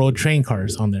 railroad train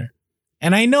cars on there.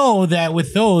 And I know that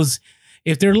with those,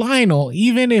 if they're Lionel,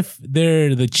 even if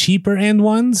they're the cheaper end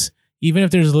ones, even if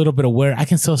there's a little bit of wear, I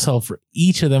can still sell for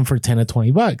each of them for $10 to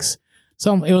 $20.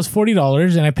 So it was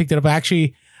 $40 and I picked it up.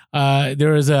 Actually,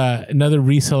 there was another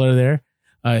reseller there.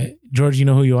 George, you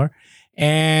know who you are.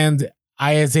 And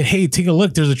I said, hey, take a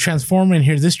look. There's a transformer in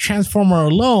here. This transformer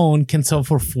alone can sell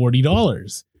for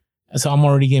 $40. So I'm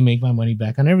already going to make my money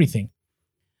back on everything.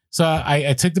 So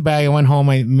I took the bag. I went home.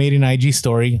 I made an IG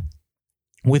story.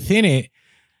 Within it,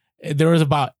 there was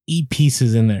about 8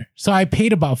 pieces in there. So I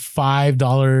paid about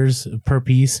 $5 per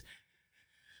piece.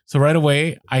 So right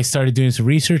away, I started doing some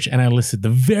research and I listed the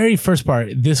very first part.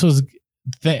 This was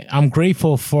I'm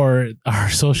grateful for our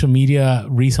social media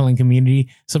reselling community.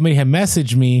 Somebody had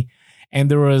messaged me and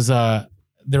there was a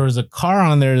car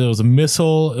on there. There was a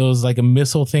missile. It was like a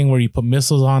missile thing where you put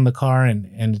missiles on the car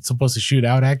and it's supposed to shoot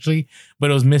out actually, but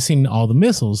it was missing all the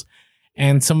missiles.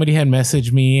 And somebody had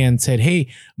messaged me and said, hey,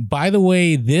 by the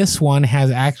way, this one has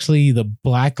actually the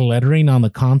black lettering on the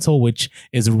console, which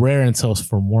is rare and sells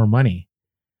for more money.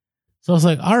 So I was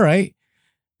like, all right.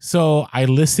 So I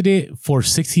listed it for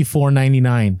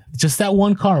 $64.99. Just that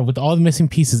one car with all the missing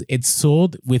pieces. It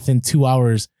sold within 2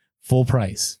 hours, full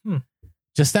price.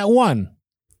 Just that one.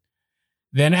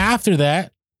 Then after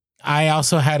that, I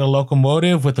also had a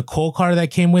locomotive with a coal car that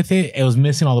came with it. It was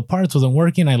missing all the parts, wasn't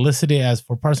working. I listed it as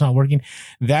for parts not working.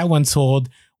 That one sold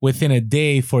within a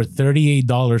day for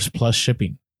 $38 plus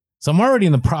shipping. So I'm already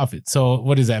in the profit. So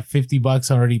what is that?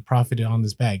 $50 already profited on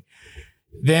this bag.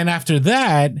 Then after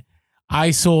that,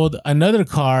 I sold another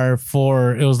car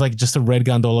it was like just a red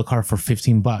gondola car for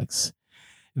 $15.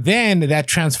 Then that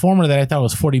transformer that I thought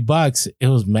was $40, it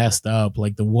was messed up.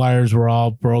 Like the wires were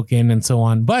all broken and so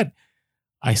on. But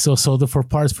I still sold it for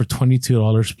parts for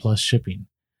 $22 plus shipping.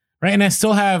 Right. And I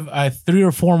still have 3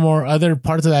 or 4 more other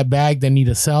parts of that bag that need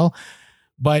to sell.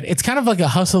 But it's kind of like a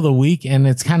hustle of the week and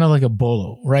it's kind of like a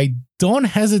bolo, right? Don't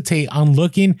hesitate on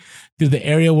looking through the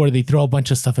area where they throw a bunch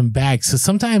of stuff in bags. So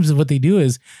sometimes what they do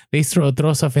is they throw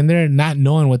stuff in there not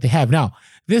knowing what they have. Now,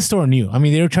 this store knew. I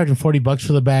mean, they were charging $40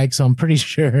 for the bag. So I'm pretty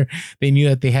sure they knew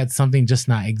that they had something, just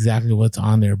not exactly what's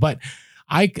on there. But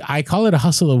I call it a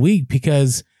hustle of the week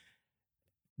because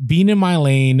being in my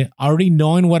lane, already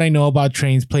knowing what I know about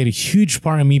trains played a huge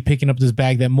part in me picking up this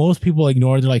bag that most people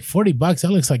ignore. They're like, $40, that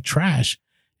looks like trash.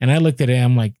 And I looked at it and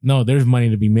I'm like, no, there's money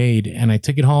to be made. And I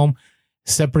took it home,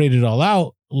 separated it all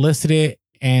out, listed it.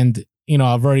 And,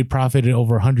 I've already profited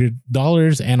over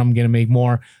 $100 and I'm going to make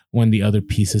more when the other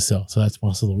pieces sell. So that's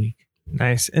most of the week.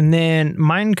 Nice. And then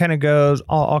mine kind of goes,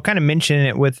 I'll kind of mention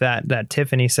it with that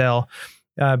Tiffany sale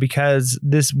because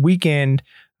this weekend,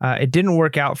 it didn't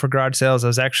work out for garage sales. I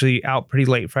was actually out pretty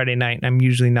late Friday night. And I'm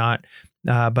usually not,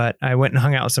 but I went and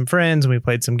hung out with some friends and we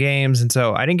played some games. And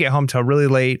so I didn't get home till really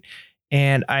late.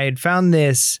 and I had found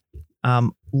this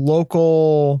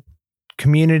local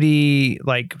community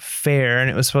like fair, and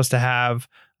it was supposed to have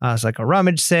it's like a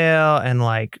rummage sale and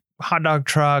like hot dog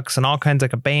trucks and all kinds,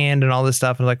 like a band and all this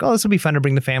stuff. And like, oh, this will be fun to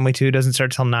bring the family to. It doesn't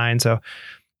start till 9. So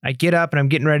I get up and I'm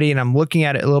getting ready and I'm looking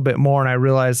at it a little bit more, and I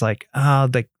realize like, oh,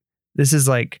 like this is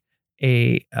like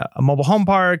a mobile home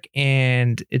park,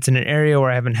 and it's in an area where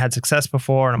I haven't had success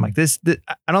before. And I'm like, this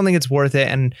I don't think it's worth it.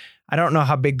 And I don't know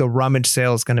how big the rummage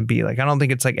sale is going to be. Like, I don't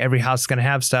think it's like every house is going to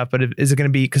have stuff, but is it going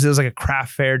to be, because it was like a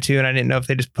craft fair too. And I didn't know if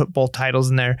they just put both titles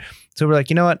in there. So we're like,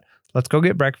 you know what? Let's go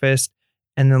get breakfast,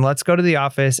 and then let's go to the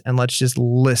office and let's just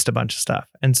list a bunch of stuff.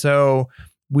 And so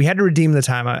we had to redeem the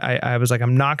time. I was like,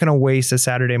 I'm not going to waste a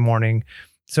Saturday morning.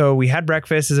 So we had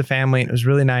breakfast as a family, and it was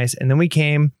really nice. And then we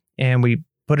came and we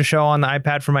put a show on the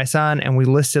iPad for my son, and we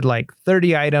listed like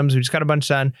 30 items. We just got a bunch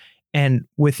done. And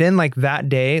within like that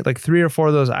day, like 3 or 4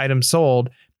 of those items sold.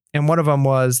 And one of them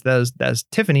was those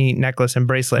Tiffany necklace and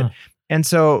bracelet. Huh. And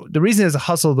so the reason it's a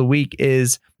hustle of the week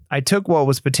is I took what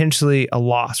was potentially a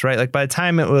loss, right? Like by the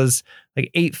time it was like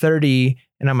 8:30,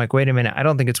 and I'm like, wait a minute, I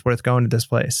don't think it's worth going to this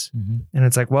place. Mm-hmm. And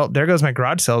it's like, well, there goes my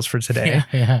garage sales for today.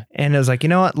 Yeah. And it was like, you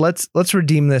know what? Let's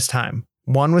redeem this time.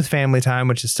 One, with family time,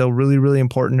 which is still really, really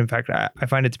important. In fact, I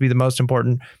find it to be the most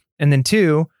important. And then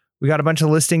 2, we got a bunch of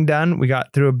listing done. We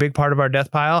got through a big part of our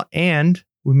death pile, and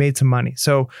we made some money.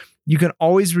 So you can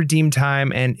always redeem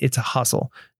time, and it's a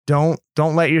hustle. Don't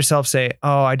let yourself say,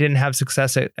 oh, I didn't have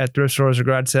success at thrift stores or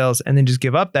garage sales, and then just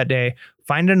give up that day.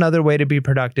 Find another way to be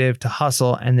productive, to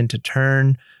hustle, and then to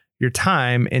turn your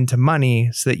time into money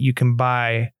so that you can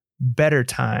buy better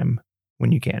time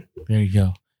when you can. There you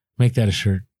go. Make that a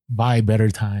shirt. Buy better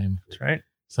time. That's right.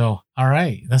 So, all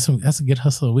right, that's a good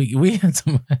hustle of the week. We had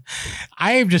some.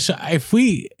 I have just if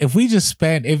we just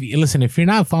spent if you're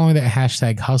not following that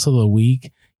hashtag hustle of the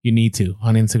week, you need to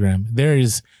on Instagram. There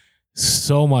is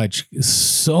so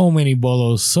many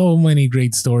bolos, so many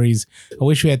great stories. I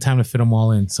wish we had time to fit them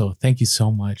all in. So thank you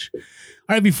so much.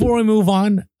 All right, before we move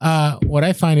on, what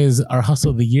I find is our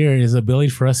hustle of the year is the ability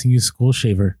for us to use School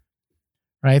Shaver,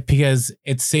 right? Because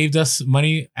it saved us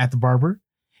money at the barber.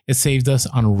 It saved us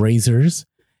on razors,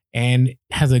 and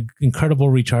has an incredible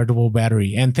rechargeable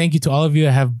battery. And thank you to all of you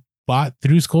that have bought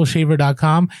through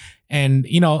SkullShaver.com. And,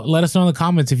 let us know in the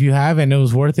comments if you have and it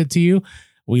was worth it to you.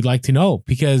 We'd like to know,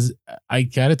 because I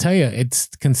got to tell you, it's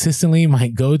consistently my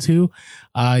go-to,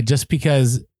 just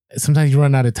because sometimes you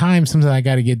run out of time. Sometimes I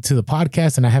got to get to the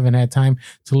podcast and I haven't had time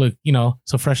to look,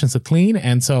 so fresh and so clean.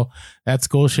 And so that's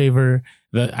Skull Shaver.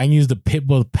 I use the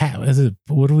Pitbull.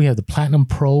 What do we have? The Platinum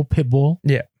Pro Pitbull.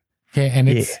 Yeah. Okay. And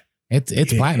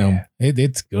it's platinum.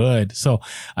 It's good. So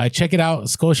check it out.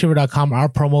 SkullShaver.com. Our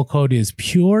promo code is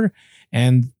PURE.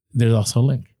 And there's also a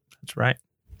link. That's right.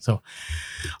 So,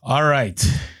 all right,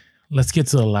 let's get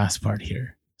to the last part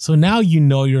here. So now you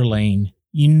know your lane.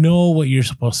 You know what you're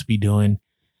supposed to be doing.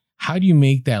 How do you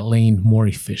make that lane more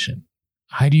efficient?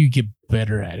 How do you get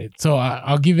better at it? So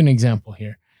I'll give you an example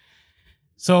here.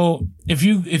 So if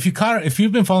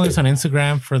you've been following us on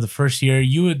Instagram for the first year,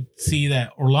 you would see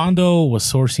that Orlando was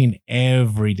sourcing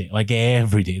every day, like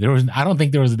every day. I don't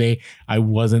think there was a day I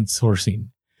wasn't sourcing.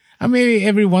 Maybe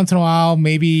every once in a while,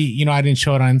 maybe, I didn't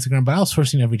show it on Instagram, but I was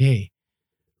sourcing every day.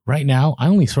 Right now, I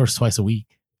only source twice a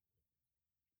week.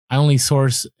 I only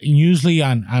source usually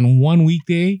on one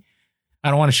weekday. I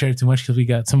don't want to share it too much because we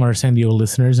got some of our San Diego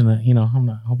listeners, and I'm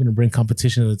not hoping to bring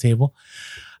competition to the table.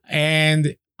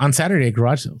 And on Saturday at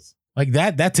garage sales, like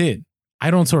that's it. I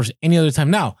don't source any other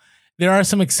time. Now, there are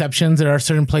some exceptions. There are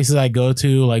certain places I go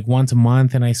to like once a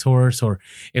month and I source, or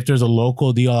if there's a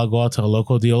local deal, I'll go out to a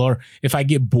local deal, or if I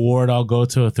get bored, I'll go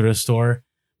to a thrift store.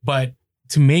 But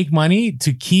to make money,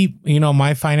 to keep,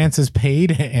 my finances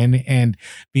paid and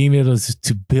being able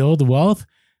to build wealth,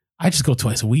 I just go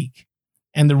twice a week.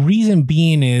 And the reason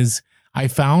being is I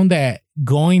found that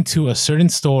going to a certain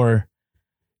store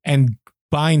and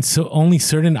buying only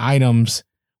certain items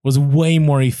was way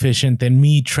more efficient than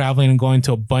me traveling and going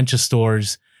to a bunch of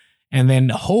stores and then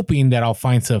hoping that I'll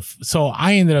find stuff. So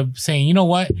I ended up saying, you know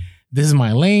what? This is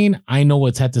my lane. I know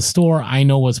what's at the store. I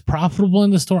know what's profitable in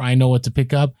the store. I know what to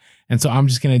pick up. And so I'm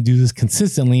just going to do this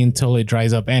consistently until it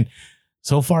dries up. And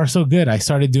so far, so good. I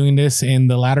started doing this in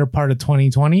the latter part of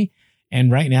 2020.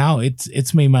 And right now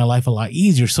it's made my life a lot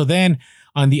easier. So then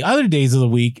on the other days of the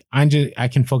week, I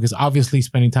can focus, obviously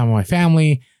spending time with my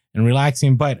family and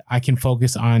relaxing, but I can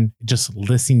focus on just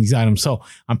listing these items. So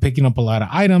I'm picking up a lot of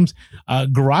items.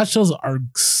 Garage sales are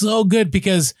so good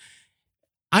because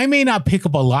I may not pick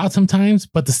up a lot sometimes,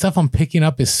 but the stuff I'm picking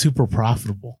up is super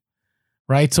profitable,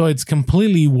 right? So it's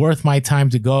completely worth my time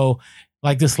to go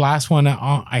Like this last one,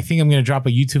 I think I'm going to drop a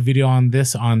YouTube video on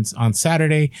this on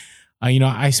Saturday.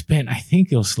 I spent, I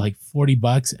think it was like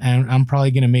 $40, and I'm probably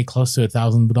going to make close to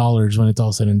 $1,000 when it's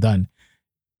all said and done.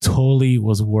 Totally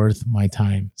was worth my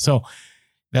time. So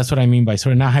that's what I mean by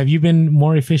sourcing. Now, have you been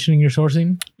more efficient in your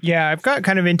sourcing? Yeah, I've got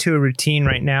kind of into a routine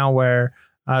right now where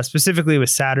specifically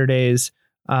with Saturdays,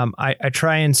 I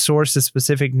try and source a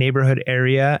specific neighborhood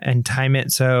area and time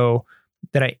it so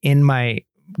that I end my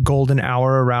golden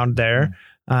hour around there.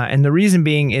 And the reason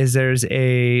being is there's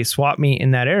a swap meet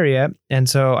in that area. And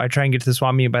so I try and get to the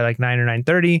swap meet by like 9 or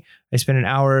 9:30. I spend an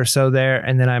hour or so there,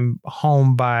 and then I'm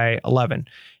home by 11.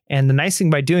 And the nice thing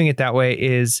by doing it that way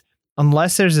is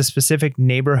unless there's a specific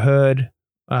neighborhood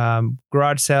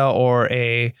garage sale or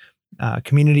a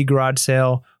community garage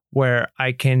sale where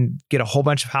I can get a whole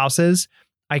bunch of houses,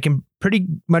 I can pretty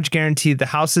much guarantee the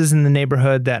houses in the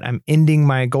neighborhood that I'm ending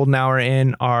my golden hour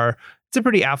in it's a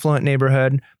pretty affluent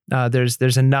neighborhood.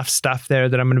 There's enough stuff there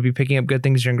that I'm going to be picking up good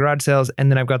things during garage sales.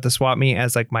 And then I've got the swap meet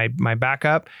as like my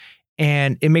backup,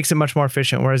 and it makes it much more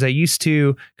efficient. Whereas I used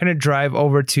to kind of drive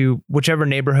over to whichever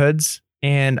neighborhoods,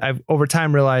 and I've over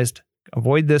time realized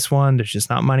avoid this one. There's just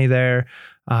not money there.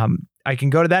 I can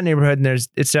go to that neighborhood and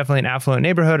it's definitely an affluent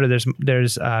neighborhood, or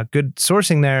there's good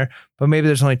sourcing there, but maybe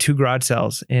there's only 2 garage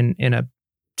sales in a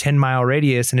 10-mile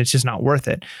radius, and it's just not worth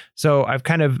it. So I've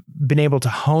kind of been able to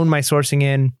hone my sourcing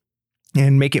in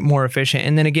and make it more efficient.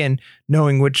 And then again,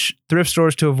 knowing which thrift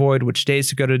stores to avoid, which days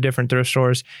to go to different thrift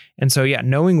stores. And so, yeah,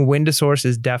 knowing when to source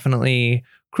is definitely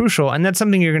crucial. And that's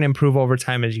something you're going to improve over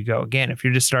time as you go. Again, if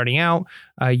you're just starting out,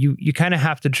 you kind of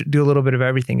have to do a little bit of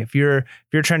everything. If you're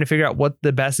trying to figure out what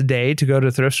the best day to go to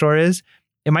a thrift store is,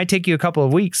 it might take you a couple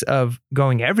of weeks of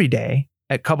going every day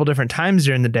at a couple different times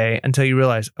during the day until you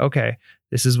realize, okay,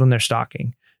 this is when they're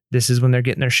stocking. This is when they're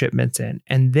getting their shipments in.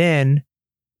 And then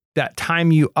that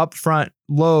time you upfront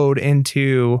load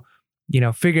into,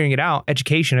 figuring it out,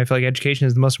 education. I feel like education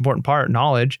is the most important part,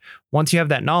 knowledge. Once you have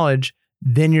that knowledge,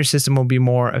 then your system will be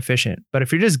more efficient. But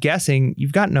if you're just guessing,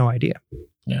 you've got no idea.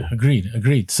 Yeah,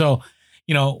 agreed. So,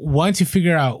 once you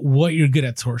figure out what you're good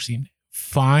at sourcing,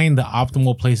 find the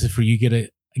optimal places for you to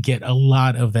get a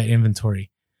lot of that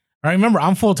inventory. All right, remember,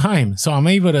 I'm full-time, so I'm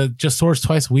able to just source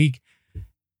twice a week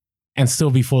and still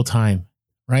be full-time,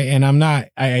 right? And I'm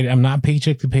not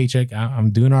paycheck to paycheck. I'm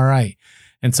doing all right.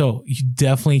 And so you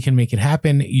definitely can make it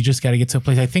happen. You just got to get to a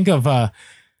place. I think of,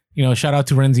 shout out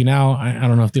to Renzi now. I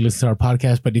don't know if they listen to our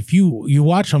podcast, but if you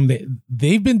watch them,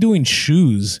 they've been doing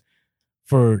shoes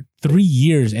for 3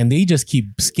 years, and they just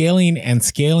keep scaling and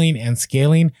scaling and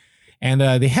scaling. And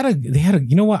they had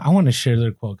a, I want to share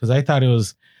their quote because I thought it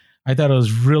was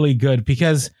really good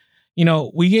because,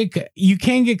 you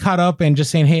can get caught up in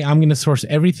just saying, hey, I'm going to source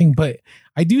everything. But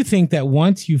I do think that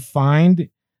once you find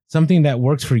something that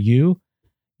works for you,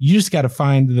 you just got to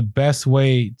find the best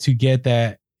way to get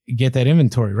that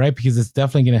inventory, right? Because it's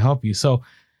definitely going to help you. So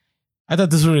I thought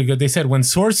this was really good. They said when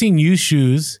sourcing used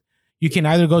shoes, you can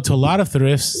either go to a lot of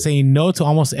thrifts, say no to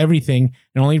almost everything,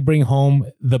 and only bring home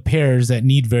the pairs that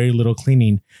need very little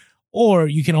cleaning. Or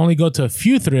you can only go to a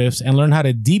few thrifts and learn how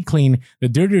to deep clean the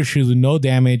dirtier shoes with no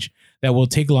damage that will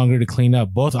take longer to clean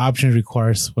up. Both options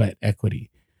require sweat equity,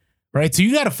 right? So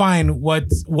you got to find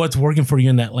what's working for you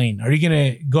in that lane. Are you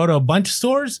going to go to a bunch of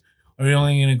stores, or are you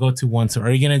only going to go to one store?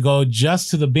 Are you going to go just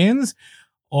to the bins,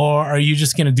 or are you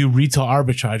just going to do retail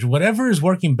arbitrage? Whatever is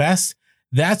working best,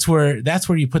 that's where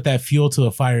you put that fuel to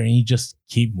the fire and you just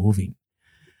keep moving.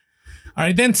 All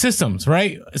right, then systems,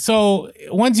 right? So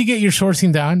once you get your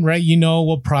sourcing down, right, you know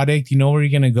what product, you know where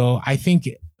you're going to go. I think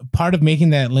part of making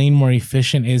that lane more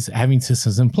efficient is having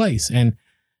systems in place. And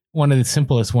one of the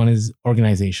simplest one is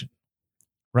organization,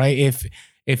 right?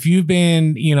 If you've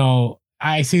been,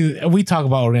 I see we talk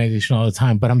about organization all the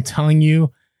time, but I'm telling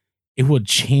you, it will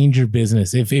change your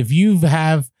business. If you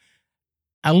have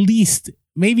at least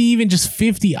maybe even just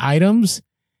 50 items,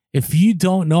 if you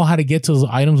don't know how to get to those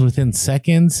items within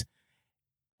seconds,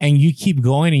 and you keep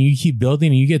going and you keep building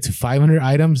and you get to 500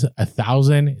 items,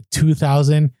 1,000,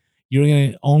 2,000, you're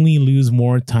going to only lose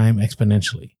more time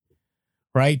exponentially,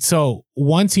 right? So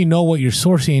once you know what you're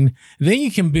sourcing, then you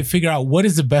can figure out what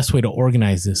is the best way to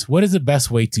organize this. What is the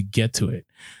best way to get to it,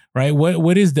 right?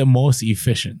 What is the most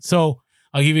efficient? So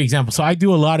I'll give you an example. So I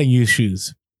do a lot of used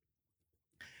shoes.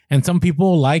 And some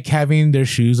people like having their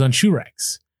shoes on shoe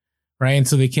racks, right? And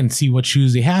so they can see what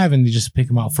shoes they have and they just pick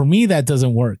them out. For me, that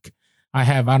doesn't work. I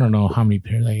have, I don't know how many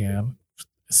pairs I have,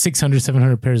 600,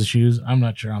 700 pairs of shoes. I'm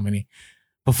not sure how many.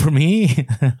 But for me,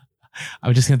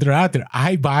 I'm just going to throw it out there.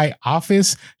 I buy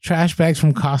office trash bags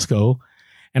from Costco,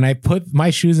 and I put my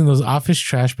shoes in those office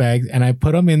trash bags, and I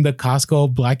put them in the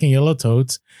Costco black and yellow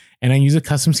totes, and I use a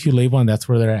custom SKU label, and that's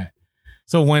where they're at.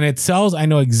 So when it sells, I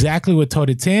know exactly what tote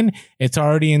it's in. It's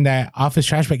already in that office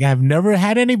trash bag. I've never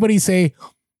had anybody say,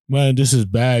 "Well, this is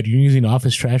bad. You're using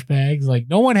office trash bags." Like,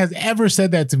 no one has ever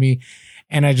said that to me.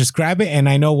 And I just grab it, and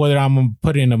I know whether I'm going to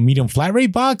put it in a medium flat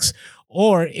rate box,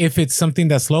 or if it's something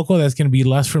that's local that's going to be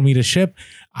less for me to ship,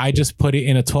 I just put it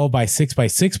in a 12 by 6 by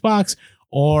 6 box,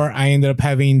 or I ended up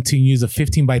having to use a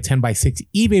 15 by 10 by 6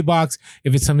 eBay box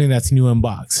if it's something that's new in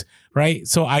box, right?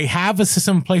 So I have a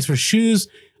system in place for shoes.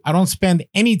 I don't spend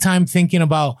any time thinking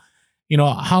about,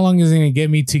 how long is it going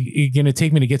to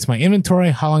take me to get to my inventory?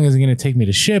 How long is it going to take me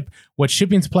to ship? What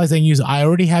shipping supplies I use? I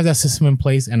already have that system in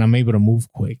place, and I'm able to move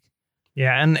quick.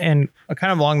 Yeah. And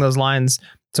kind of along those lines.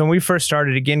 So when we first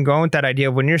started, again, going with that idea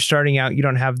of when you're starting out, you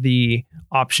don't have the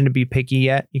option to be picky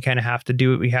yet. You kind of have to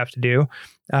do what we have to do.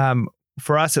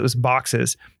 For us, it was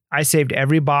boxes. I saved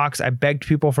every box. I begged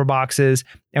people for boxes,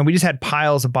 and we just had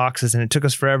piles of boxes, and it took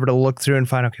us forever to look through and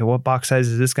find, okay, what box size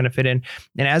is this going to fit in?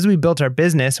 And as we built our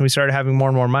business and we started having more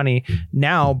and more money,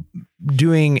 now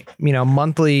doing,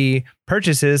 monthly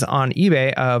purchases on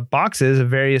eBay of boxes of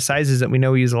various sizes that we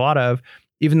know we use a lot of,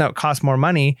 even though it costs more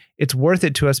money, it's worth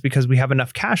it to us because we have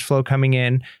enough cash flow coming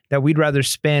in that we'd rather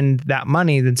spend that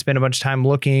money than spend a bunch of time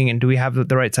looking and do we have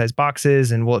the right size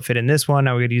boxes and will it fit in this one?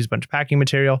 Now we got to use a bunch of packing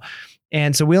material.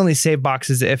 And so we only save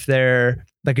boxes if they're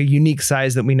like a unique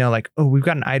size that we know, like, oh, we've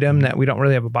got an item that we don't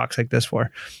really have a box like this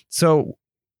for. So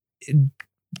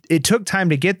it took time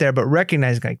to get there, but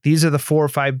recognizing like these are the 4 or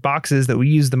 5 boxes that we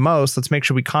use the most. Let's make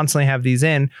sure we constantly have these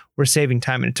in. We're saving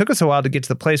time. And it took us a while to get to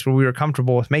the place where we were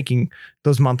comfortable with making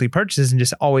those monthly purchases and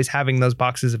just always having those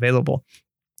boxes available.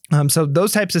 So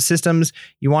those types of systems,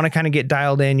 you want to kind of get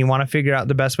dialed in. You want to figure out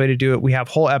the best way to do it. We have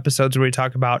whole episodes where we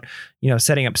talk about,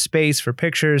 setting up space for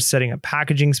pictures, setting up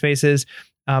packaging spaces.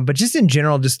 But just in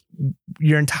general, just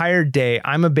your entire day,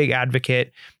 I'm a big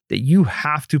advocate that you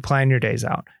have to plan your days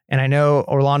out. And I know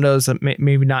Orlando's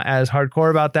maybe not as hardcore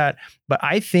about that, but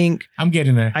I think I'm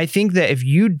getting there. I think that if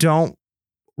you don't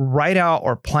write out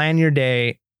or plan your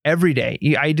day every day,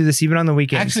 I do this even on the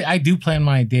weekends. Actually, I do plan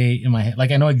my day in my head.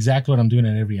 Like I know exactly what I'm doing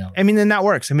at every hour. I mean, then that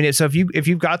works. I mean, so if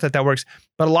you've got that works.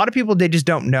 But a lot of people, they just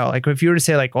don't know. Like if you were to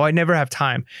say like, oh, I never have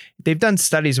time. They've done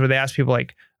studies where they ask people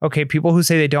like, okay, people who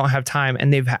say they don't have time,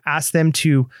 and they've asked them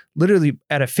to literally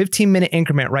at a 15-minute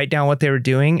increment write down what they were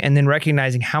doing, and then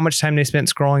recognizing how much time they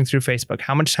spent scrolling through Facebook,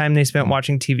 how much time they spent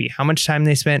watching TV, how much time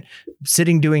they spent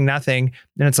sitting doing nothing.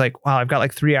 Then it's like, wow, I've got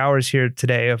like 3 hours here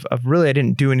today of really I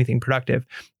didn't do anything productive.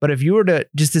 But if you were to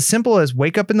just as simple as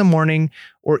wake up in the morning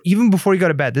or even before you go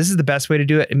to bed, this is the best way to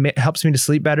do it. It helps me to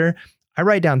sleep better. I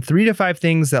write down 3 to 5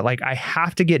 things that like I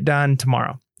have to get done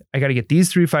tomorrow. I got to get these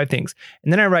 3 or 5 things.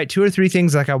 And then I write 2 or 3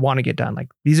 things like I want to get done. Like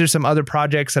these are some other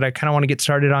projects that I kind of want to get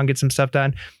started on, get some stuff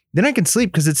done. Then I can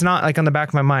sleep because it's not like on the back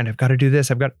of my mind. I've got to do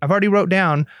this. I've already wrote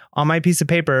down on my piece of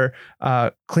paper,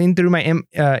 clean through my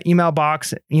email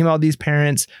box, email these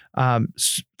parents,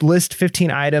 list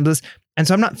 15 items. And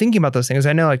so I'm not thinking about those things.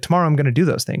 I know like tomorrow I'm going to do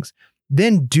those things.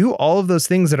 Then do all of those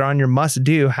things that are on your must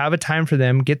do, have a time for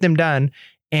them, get them done.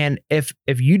 And if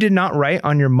you did not write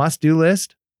on your must do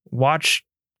list, watch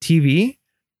TV,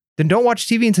 then don't watch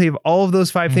TV until you have all of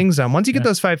those 5 things done. Once you get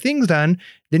those 5 things done,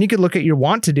 then you could look at your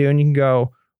want to do and you can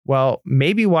go, well,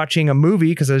 maybe watching a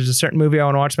movie, because there's a certain movie I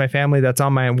want to watch with my family that's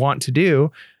on my want to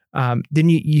do. Then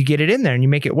you get it in there and you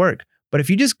make it work. But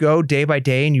if you just go day by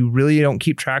day and you really don't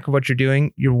keep track of what you're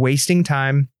doing, you're wasting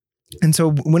time. And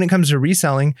so when it comes to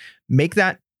reselling, make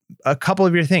that a couple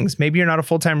of your things. Maybe you're not a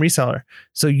full-time reseller.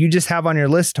 So you just have on your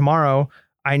list tomorrow,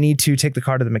 I need to take the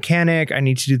car to the mechanic. I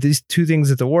need to do these 2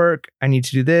 things at the work. I need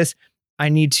to do this. I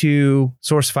need to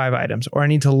source 5 items, or I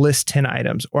need to list 10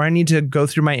 items, or I need to go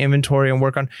through my inventory and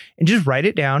work on, and just write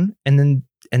it down and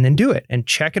then do it and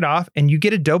check it off. And you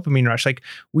get a dopamine rush. Like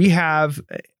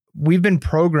we've been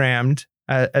programmed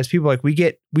as people, like we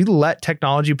let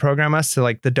technology program us to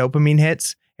like the dopamine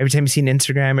hits every time you see an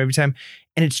Instagram, every time,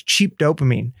 and it's cheap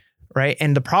dopamine, right?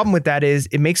 And the problem with that is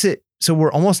it makes it so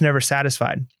we're almost never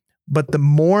satisfied. But the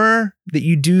more that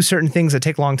you do certain things that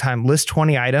take a long time, list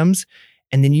 20 items,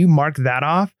 and then you mark that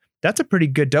off, that's a pretty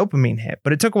good dopamine hit.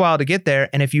 But it took a while to get there.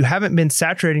 And if you haven't been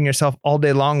saturating yourself all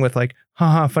day long with like,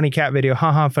 haha, funny cat video,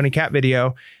 funny cat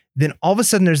video, then all of a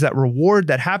sudden there's that reward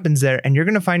that happens there. And you're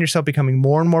going to find yourself becoming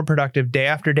more and more productive day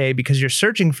after day because you're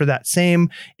searching for that same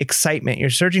excitement. You're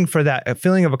searching for that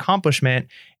feeling of accomplishment,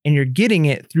 and you're getting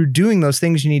it through doing those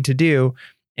things you need to do.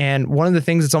 And one of the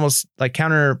things that's almost like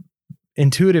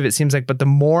counterintuitive, it seems like, but the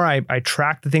more I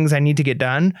track the things I need to get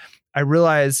done, I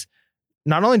realize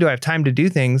not only do I have time to do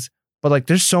things, but like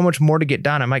there's so much more to get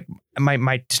done. I'm like,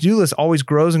 my to-do list always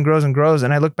grows and grows and grows.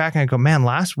 And I look back and I go, man,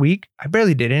 last week I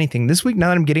barely did anything. This week, now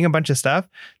that I'm getting a bunch of stuff,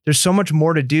 there's so much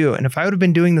more to do. And if I would have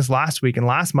been doing this last week and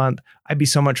last month, I'd be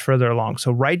so much further along.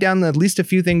 So write down at least a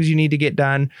few things you need to get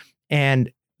done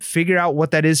and figure out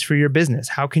what that is for your business.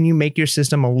 How can you make your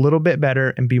system a little bit better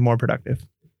and be more productive?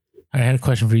 I had a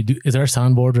question for you. Is our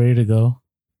soundboard ready to go?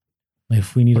 Like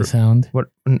if we need a sound, What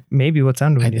sound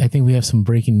do we need? I think we have some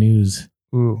breaking news.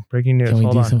 Ooh, breaking news. Can we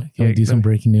Hold do on. some? Can we do some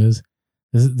breaking news?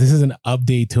 This is an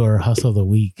update to our hustle of the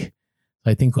week.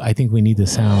 I think we need the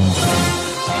sound.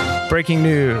 Breaking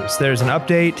news. There's an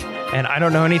update, and I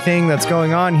don't know anything that's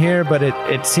going on here, but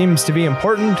it seems to be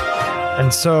important.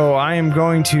 And so I am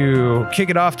going to kick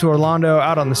it off to Orlando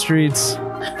out on the streets.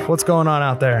 What's going on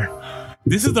out there?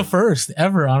 This is the first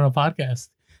ever on a podcast.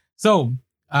 So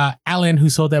Alan, who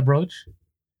sold that brooch,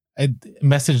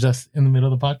 messaged us in the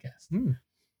middle of the podcast.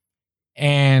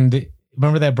 And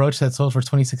remember that brooch that sold for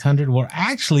 $2,600? Well,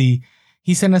 actually,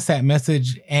 he sent us that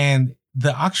message and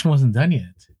the auction wasn't done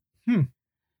yet.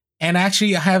 And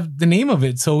actually, I have the name of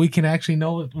it so we can actually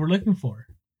know what we're looking for.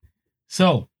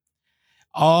 So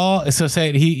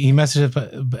said he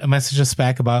messaged us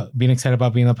back about being excited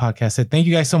about being on the podcast. Said, thank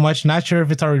you guys so much. Not sure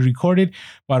if it's already recorded,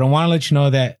 but I want to let you know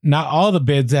that not all the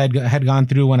bids had gone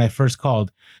through when I first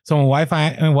called. So my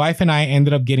wife and I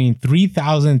ended up getting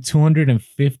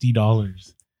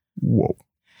 $3,250. Whoa.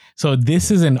 So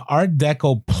this is an Art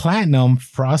Deco platinum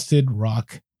frosted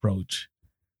rock brooch.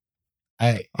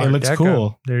 It looks Deco.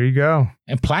 cool. There you go.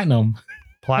 And platinum.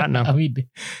 Platinum. I mean,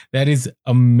 that is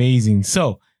amazing.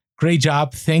 So great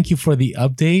job. Thank you for the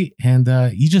update. And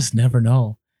you just never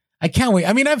know. I can't wait.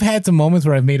 I mean, I've had some moments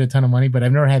where I've made a ton of money, but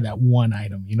I've never had that one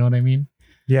item. You know what I mean?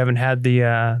 You haven't had the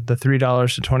 $3 to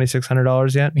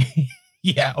 $2,600 yet?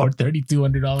 Yeah, or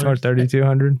 $3,200. Or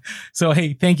 $3,200. So,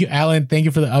 hey, thank you, Alan. Thank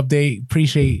you for the update.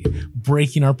 Appreciate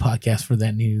breaking our podcast for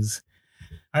that news.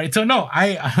 All right. So, no,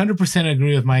 I 100%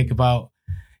 agree with Mike about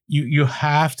you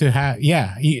have to have,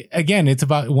 again, it's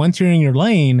about once you're in your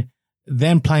lane,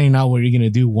 then planning out what you're going to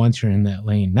do once you're in that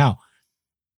lane. Now,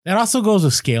 that also goes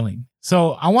with scaling.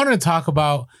 So I wanted to talk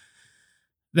about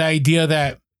the idea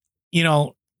that,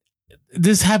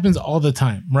 this happens all the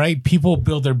time, right? People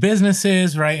build their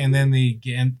businesses, right? And then they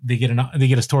get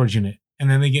a storage unit, and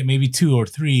then they get maybe 2 or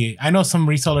 3. I know some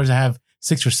resellers that have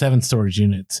 6 or 7 storage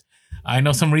units. I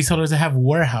know some resellers that have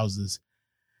warehouses.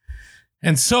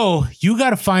 And so you got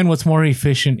to find what's more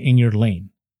efficient in your lane,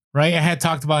 right? I had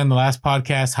talked about in the last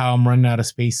podcast how I'm running out of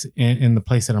space in the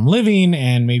place that I'm living,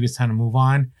 and maybe it's time to move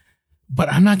on. But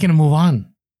I'm not going to move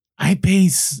on.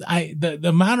 The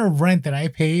amount of rent that I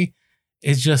pay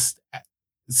is just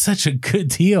such a good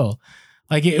deal.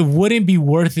 Like, it wouldn't be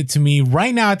worth it to me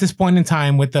right now at this point in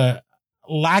time with the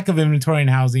lack of inventory in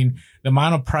housing, the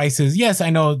amount of prices. Yes, I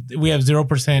know we have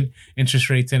 0% interest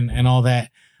rates and all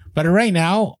that. But right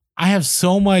now, I have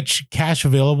so much cash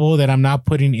available that I'm not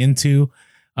putting into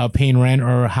paying rent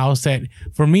or a house that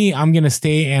for me, I'm going to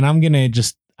stay and I'm going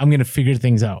to figure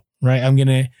things out, right?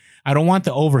 I don't want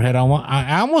the overhead.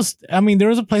 There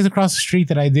was a place across the street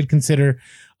that I did consider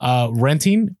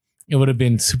renting. It would have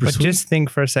been super sweet. But just think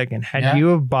for a second, had you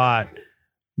have bought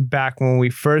back when we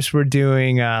first were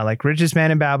doing like Richest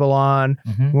Man in Babylon,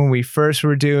 when we first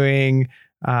were doing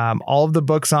all of the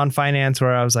books on finance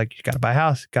where I was like, you got to buy a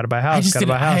house, got to buy a house, got to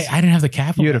buy a house. I didn't have the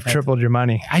capital. You'd have tripled your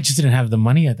money. I just didn't have the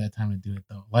money at that time to do it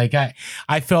though. Like I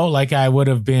felt like I would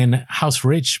have been house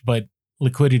rich, but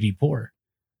liquidity poor.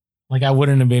 Like I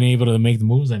wouldn't have been able to make the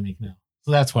moves I make now.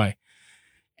 So that's why.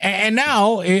 And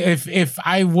now if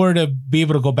I were to be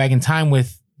able to go back in time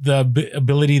with the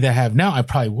ability that I have now, I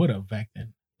probably would have back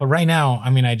then. But right now, I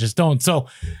mean, I just don't. So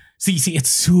see, it's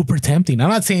super tempting. I'm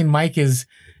not saying Mike is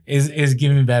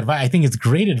giving me bad advice. I think it's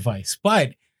great advice.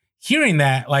 But hearing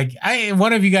that, like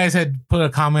one of you guys had put a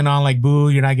comment on like, boo,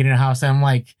 you're not getting a house. And I'm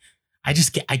like, I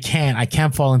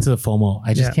can't fall into the FOMO.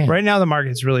 I just can't. Right now the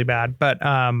market's really bad. But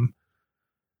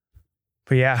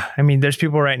yeah, I mean, there's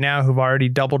people right now who've already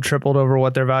doubled, tripled over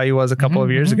what their value was a couple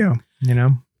of years ago,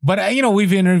 But,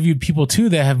 we've interviewed people too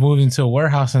that have moved into a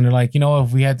warehouse and they're like,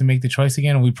 if we had to make the choice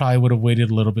again, we probably would have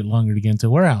waited a little bit longer to get into a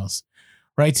warehouse.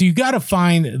 Right. So you got to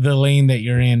find the lane that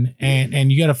you're in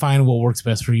and you got to find what works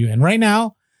best for you. And right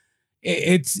now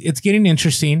it's getting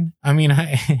interesting. I mean,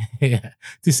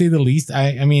 to say the least,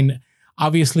 I mean,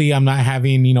 obviously I'm not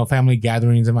having, family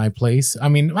gatherings in my place. I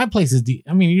mean, my place is,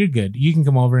 you're good. You can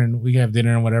come over and we can have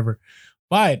dinner and whatever,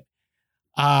 but,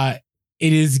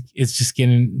 it's just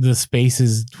getting, the space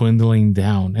is dwindling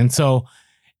down. And so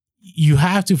you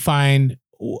have to find,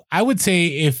 I would say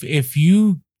if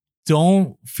you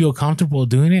don't feel comfortable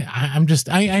doing it,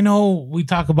 I know we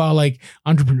talk about like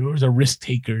entrepreneurs are risk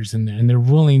takers and they're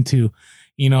willing to,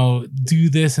 do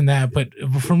this and that. But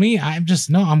for me, I'm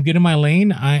good in my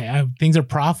lane. I things are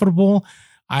profitable.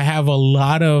 I have a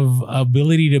lot of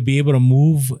ability to be able to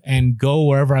move and go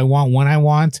wherever I want, when I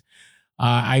want.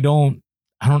 I don't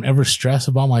ever stress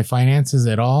about my finances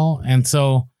at all. And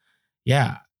so,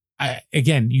 yeah,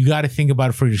 again, you got to think about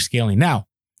it for your scaling. Now,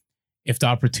 if the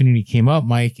opportunity came up,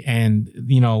 Mike, and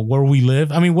where we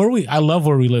live, I love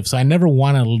where we live. So I never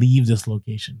want to leave this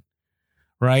location.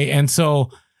 Right. And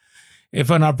so if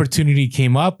an opportunity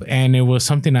came up and it was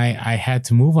something I had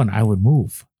to move on, I would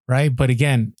move. Right. But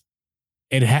again,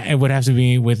 it would have to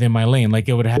be within my lane. Like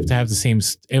it would have to have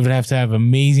it would have to have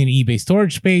amazing eBay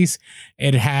storage space.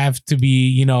 It'd have to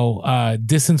be,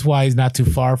 distance wise, not too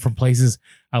far from places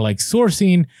I like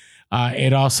sourcing.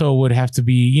 It also would have to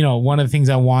be, one of the things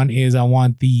I want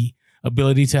the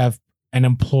ability to have an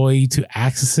employee to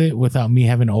access it without me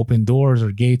having to open doors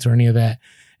or gates or any of that.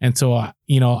 And so,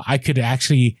 I could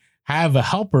actually have a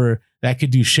helper that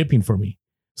could do shipping for me.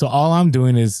 So all I'm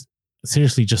doing is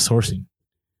seriously just sourcing.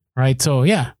 Right. So,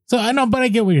 yeah. So I know, but I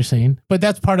get what you're saying. But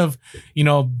that's part of,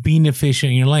 being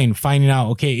efficient in your lane, finding out,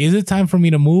 okay, is it time for me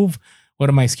to move? What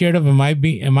am I scared of? Am I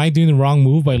doing the wrong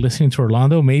move by listening to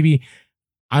Orlando? Maybe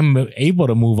I'm able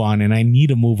to move on and I need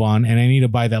to move on and I need to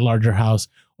buy that larger house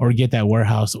or get that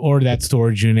warehouse or that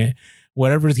storage unit,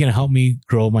 whatever is going to help me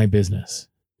grow my business.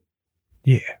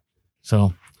 Yeah.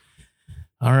 So,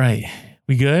 all right.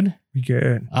 We good? We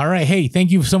good. All right. Hey,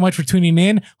 thank you so much for tuning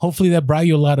in. Hopefully that brought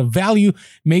you a lot of value.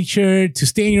 Make sure to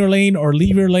stay in your lane or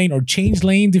leave your lane or change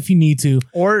lanes if you need to.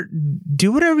 Or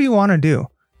do whatever you want to do.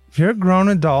 If you're a grown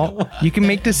adult, you can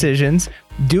make decisions,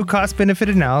 do cost-benefit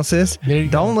analysis.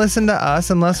 Don't listen to us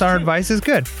unless our advice is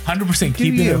good. 100%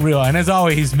 keeping it real. And as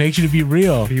always, make sure to be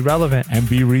real. Be relevant. And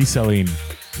be reselling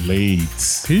late.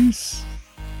 Peace.